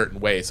in a certain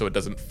way so it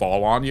doesn't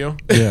fall on you.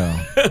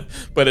 Yeah.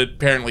 But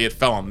apparently it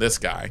fell on this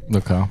guy.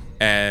 Okay.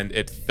 And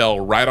it fell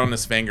right on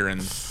his finger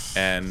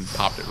and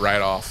popped it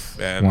right off.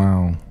 And,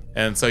 wow.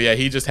 And so yeah,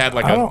 he just had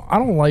like I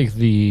don't like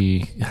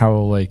how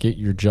like at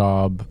your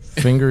job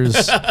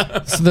fingers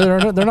so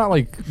they're not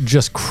like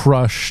just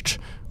crushed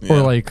or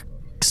like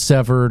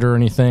severed or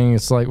anything.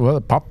 It's like, well,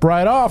 it popped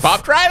right off.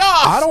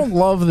 I don't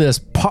love this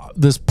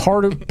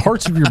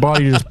parts of your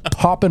body just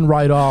popping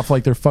right off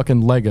like they're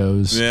fucking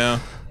Legos. Yeah,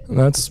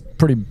 that's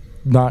pretty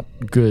not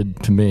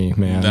good to me,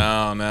 man.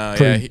 No,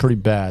 pretty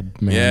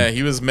bad, man. Yeah,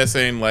 he was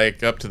missing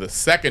like up to the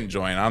second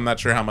joint. I'm not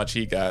sure how much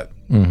he got,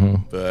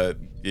 but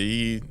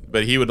he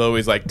would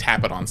always like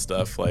tap it on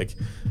stuff. Like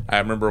I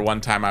remember one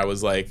time I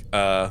was like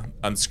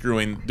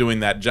doing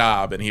that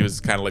job, and he was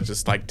kind of like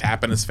just like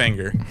tapping his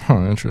finger.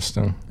 Huh,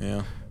 interesting.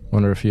 Yeah.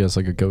 Wonder if he has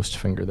like a ghost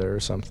finger there or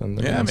something.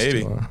 Yeah,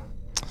 maybe.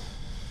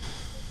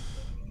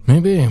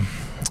 Maybe.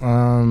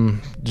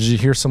 Did you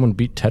hear someone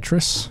beat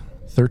Tetris?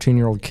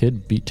 13-year-old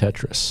kid beat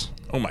Tetris.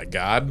 Oh my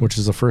God. Which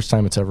is the first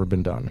time it's ever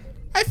been done.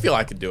 I feel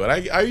I could do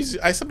it.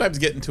 I sometimes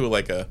get into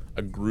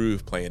a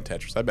groove playing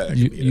Tetris. I bet I could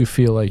beat it. You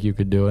feel like you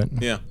could do it?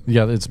 Yeah.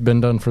 Yeah, it's been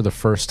done for the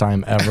first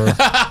time ever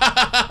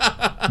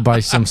by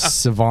some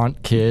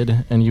savant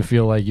kid, and you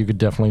feel like you could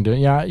definitely do it.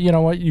 Yeah, you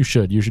know what? You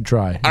should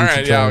try. All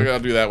right, yeah, I'll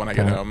do that when I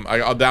get home.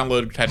 I'll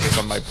download Tetris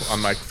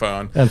on my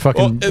phone. And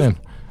fucking...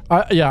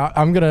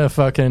 I'm going to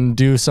fucking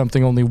do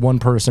something only one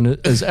person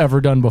has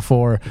ever done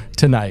before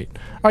tonight.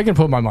 I can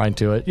put my mind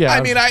to it. Yeah.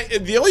 I mean,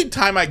 the only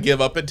time I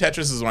give up at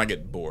Tetris is when I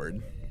get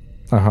bored.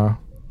 Uh-huh.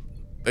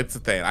 That's the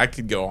thing. I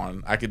could go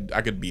on. I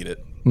could beat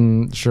it.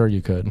 Sure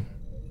you could.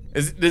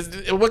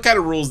 What kind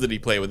of rules did he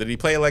play with? Did he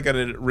play like an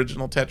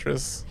original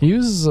Tetris? He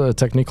uses a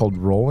technique called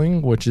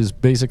rolling, which is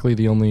basically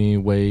the only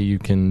way you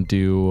can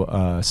do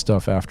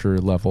stuff after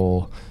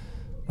level...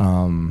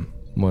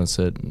 was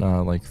it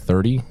like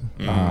 30?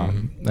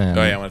 And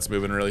when it's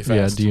moving really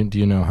fast. Yeah. Do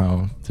you know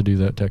how to do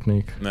that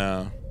technique?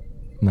 No.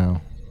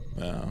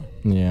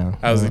 Yeah.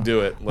 How does he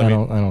do it? I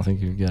don't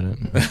think you'd get it.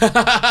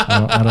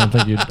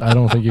 I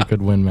don't think you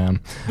could win,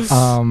 man.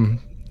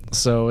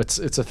 So it's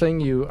a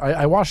thing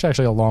I watched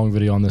actually a long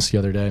video on this the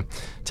other day.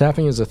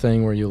 Tapping is a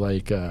thing where you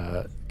like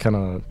kind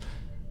of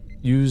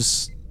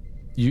use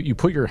you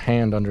put your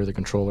hand under the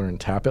controller and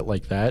tap it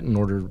like that in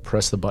order to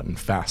press the button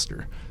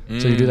faster.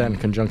 So you do that in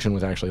conjunction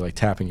with actually like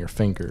tapping your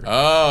finger.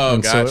 Oh,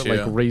 and gotcha. so it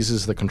like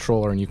raises the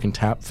controller and you can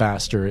tap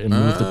faster and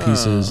move the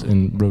pieces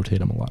and rotate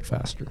them a lot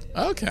faster.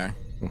 Okay.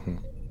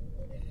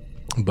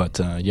 But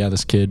yeah,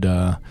 this kid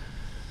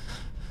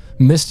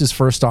missed his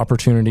first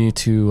opportunity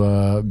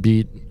to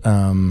beat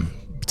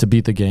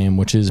the game,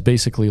 which is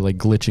basically like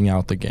glitching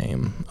out the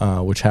game,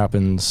 which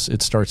happens.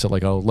 It starts at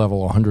like a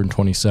level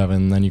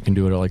 127, then you can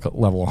do it at like a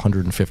level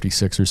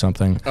 156 or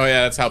something. Oh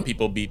yeah, that's how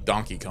people beat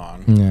Donkey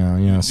Kong. Yeah,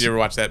 yes. Did you ever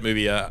watch that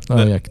movie?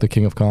 The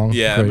King of Kong.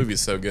 Yeah, Great. that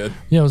movie's so good.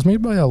 Yeah, it was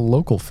made by a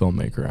local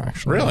filmmaker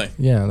actually. Really?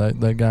 Yeah,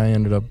 that guy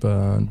ended up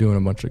doing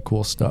a bunch of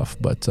cool stuff,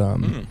 but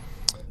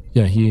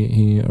yeah,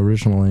 he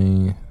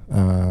originally.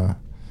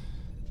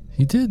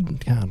 He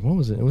did, God, what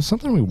was it? It was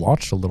something we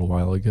watched a little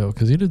while ago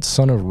because he did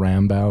Son of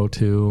Rambo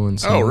too and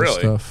some other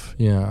stuff.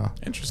 Yeah.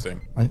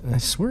 Interesting. I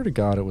swear to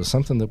God it was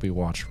something that we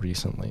watched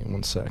recently.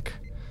 One sec.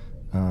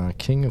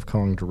 King of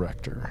Kong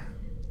director.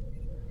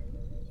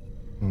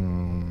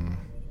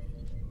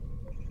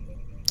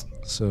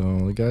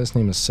 So the guy's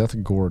name is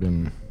Seth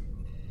Gordon.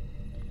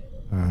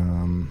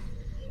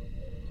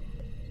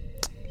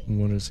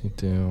 What does he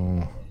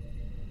do?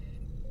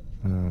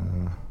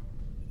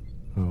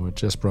 Oh, it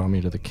just brought me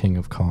to the King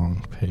of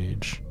Kong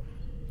page.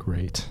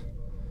 Great.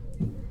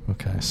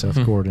 Okay,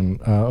 Seth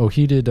Gordon.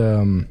 He did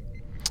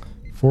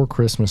Four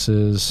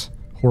Christmases,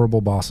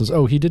 Horrible Bosses.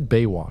 Oh, he did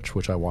Baywatch,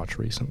 which I watched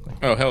recently.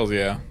 Oh, hells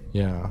yeah.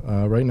 Yeah.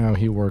 Right now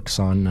he works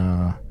on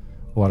a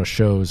lot of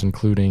shows,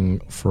 including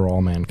For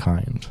All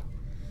Mankind.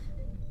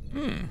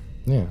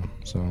 Yeah,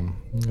 so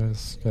you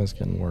guys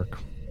getting work.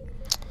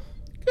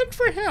 Good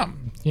for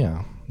him.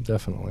 Yeah,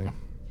 definitely.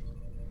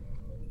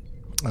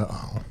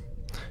 Uh-oh.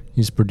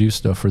 He's produced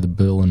stuff for the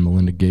Bill and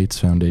Melinda Gates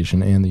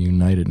Foundation and the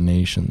United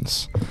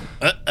Nations.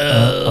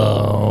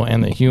 Uh-oh.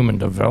 And the Human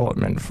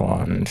Development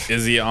Fund.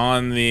 Is he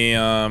on the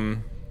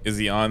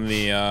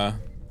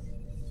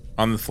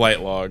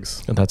flight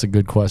logs? That's a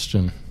good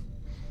question.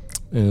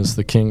 Is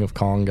the King of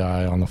Kong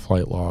guy on the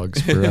flight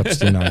logs for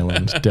Epstein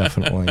Island?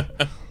 Definitely.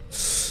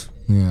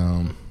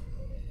 Yeah.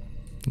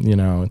 You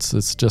know,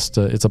 it's just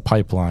it's a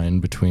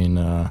pipeline between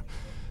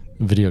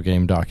video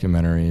game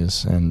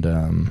documentaries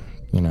and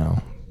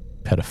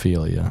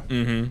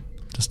pedophilia.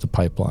 Just a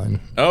pipeline.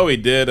 Oh, he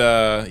did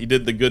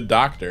The Good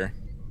Doctor.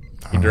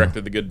 He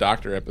directed the Good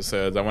Doctor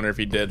episodes. I wonder if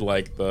he did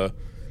like the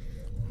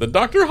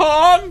Dr.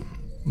 Han.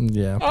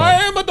 Yeah. Probably.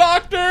 I am a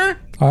doctor.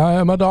 I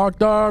am a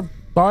doctor.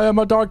 I am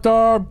a doctor.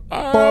 I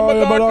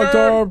am a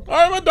doctor.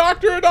 I am a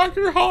doctor,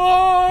 Dr.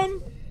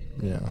 Han.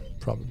 Yeah,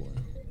 probably.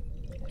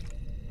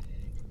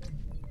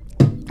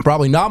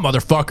 Probably not,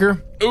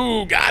 motherfucker.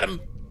 Ooh, got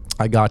him.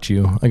 I got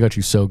you. I got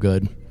you so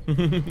good.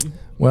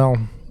 Well,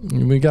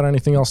 we got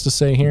anything else to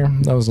say here?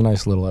 That was a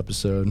nice little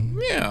episode.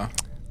 Yeah.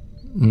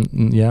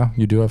 Yeah,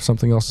 you do have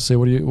something else to say.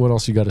 What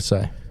else you got to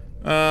say?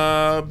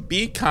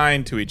 Be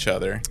kind to each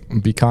other.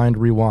 Be kind,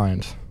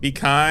 rewind. Be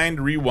kind,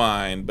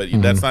 rewind. But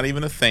that's not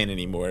even a thing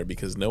anymore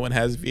because no one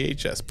has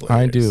VHS players.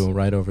 I do,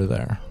 right over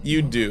there.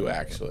 You do,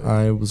 actually.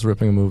 I was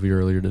ripping a movie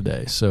earlier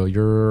today. So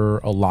you're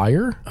a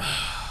liar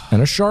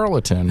and a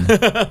charlatan,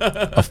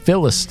 a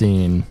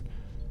Philistine,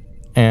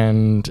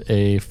 and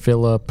a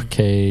Philip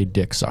K.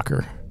 Dick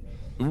sucker.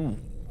 Ooh.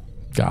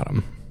 Got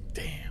him.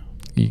 Damn.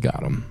 You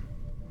got him.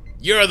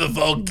 You're the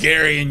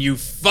Vulgarian, you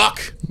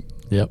fuck.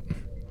 Yep.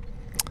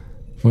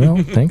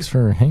 Well, thanks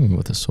for hanging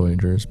with us,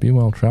 Soyagers. Be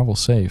well, travel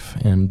safe,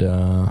 and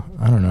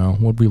I don't know,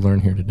 what'd we learn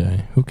here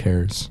today? Who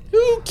cares?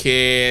 Who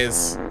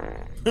cares?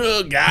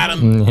 Oh, got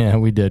him. Yeah,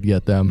 we did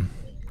get them.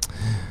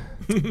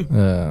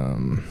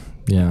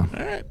 Yeah.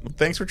 All right. Well,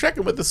 thanks for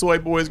checking with the Soy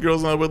Boys,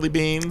 Girls, and the Woodley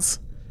Beans.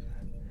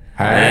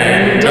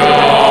 Hang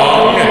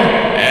dong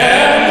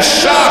and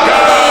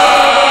shaka!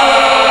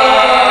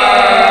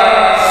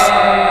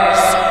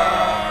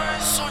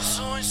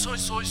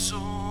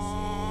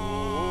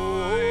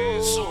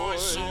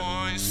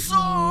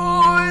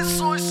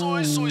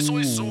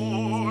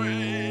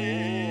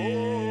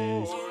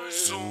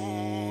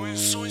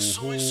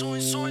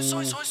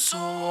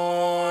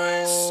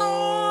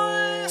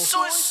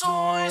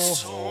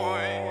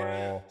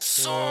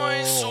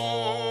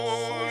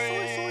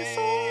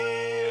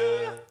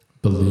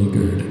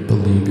 Beleaguered,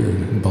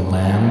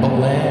 balam,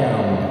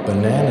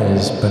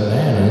 bananas,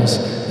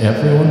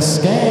 everyone's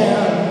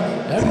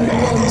scamming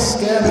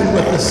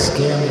with the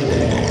scammy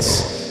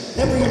dance.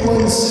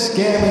 Everyone's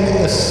scamming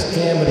in the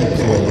scammy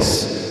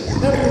place.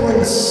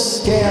 Everyone's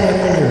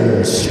scamming in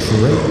your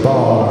straight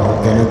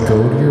bar. Gonna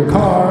go to your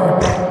car,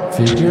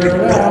 figure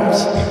it out.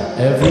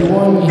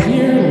 Everyone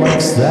here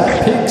likes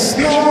that pig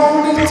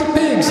snout. It's a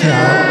pig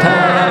snout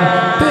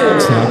time,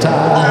 pig snout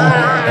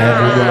time.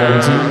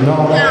 Everyone's eating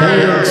all the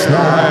pig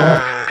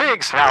snout.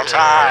 Pig snout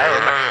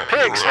time,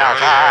 pig snout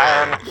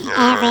time.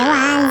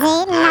 Everyone's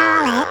eating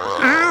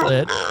all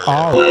it.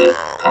 Call it.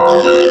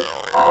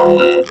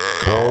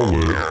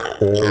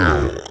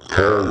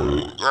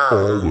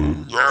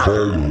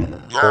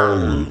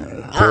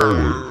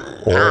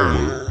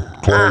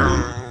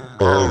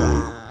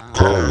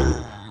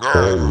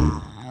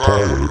 Call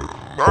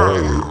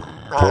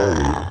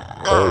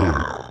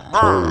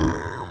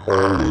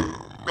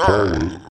it.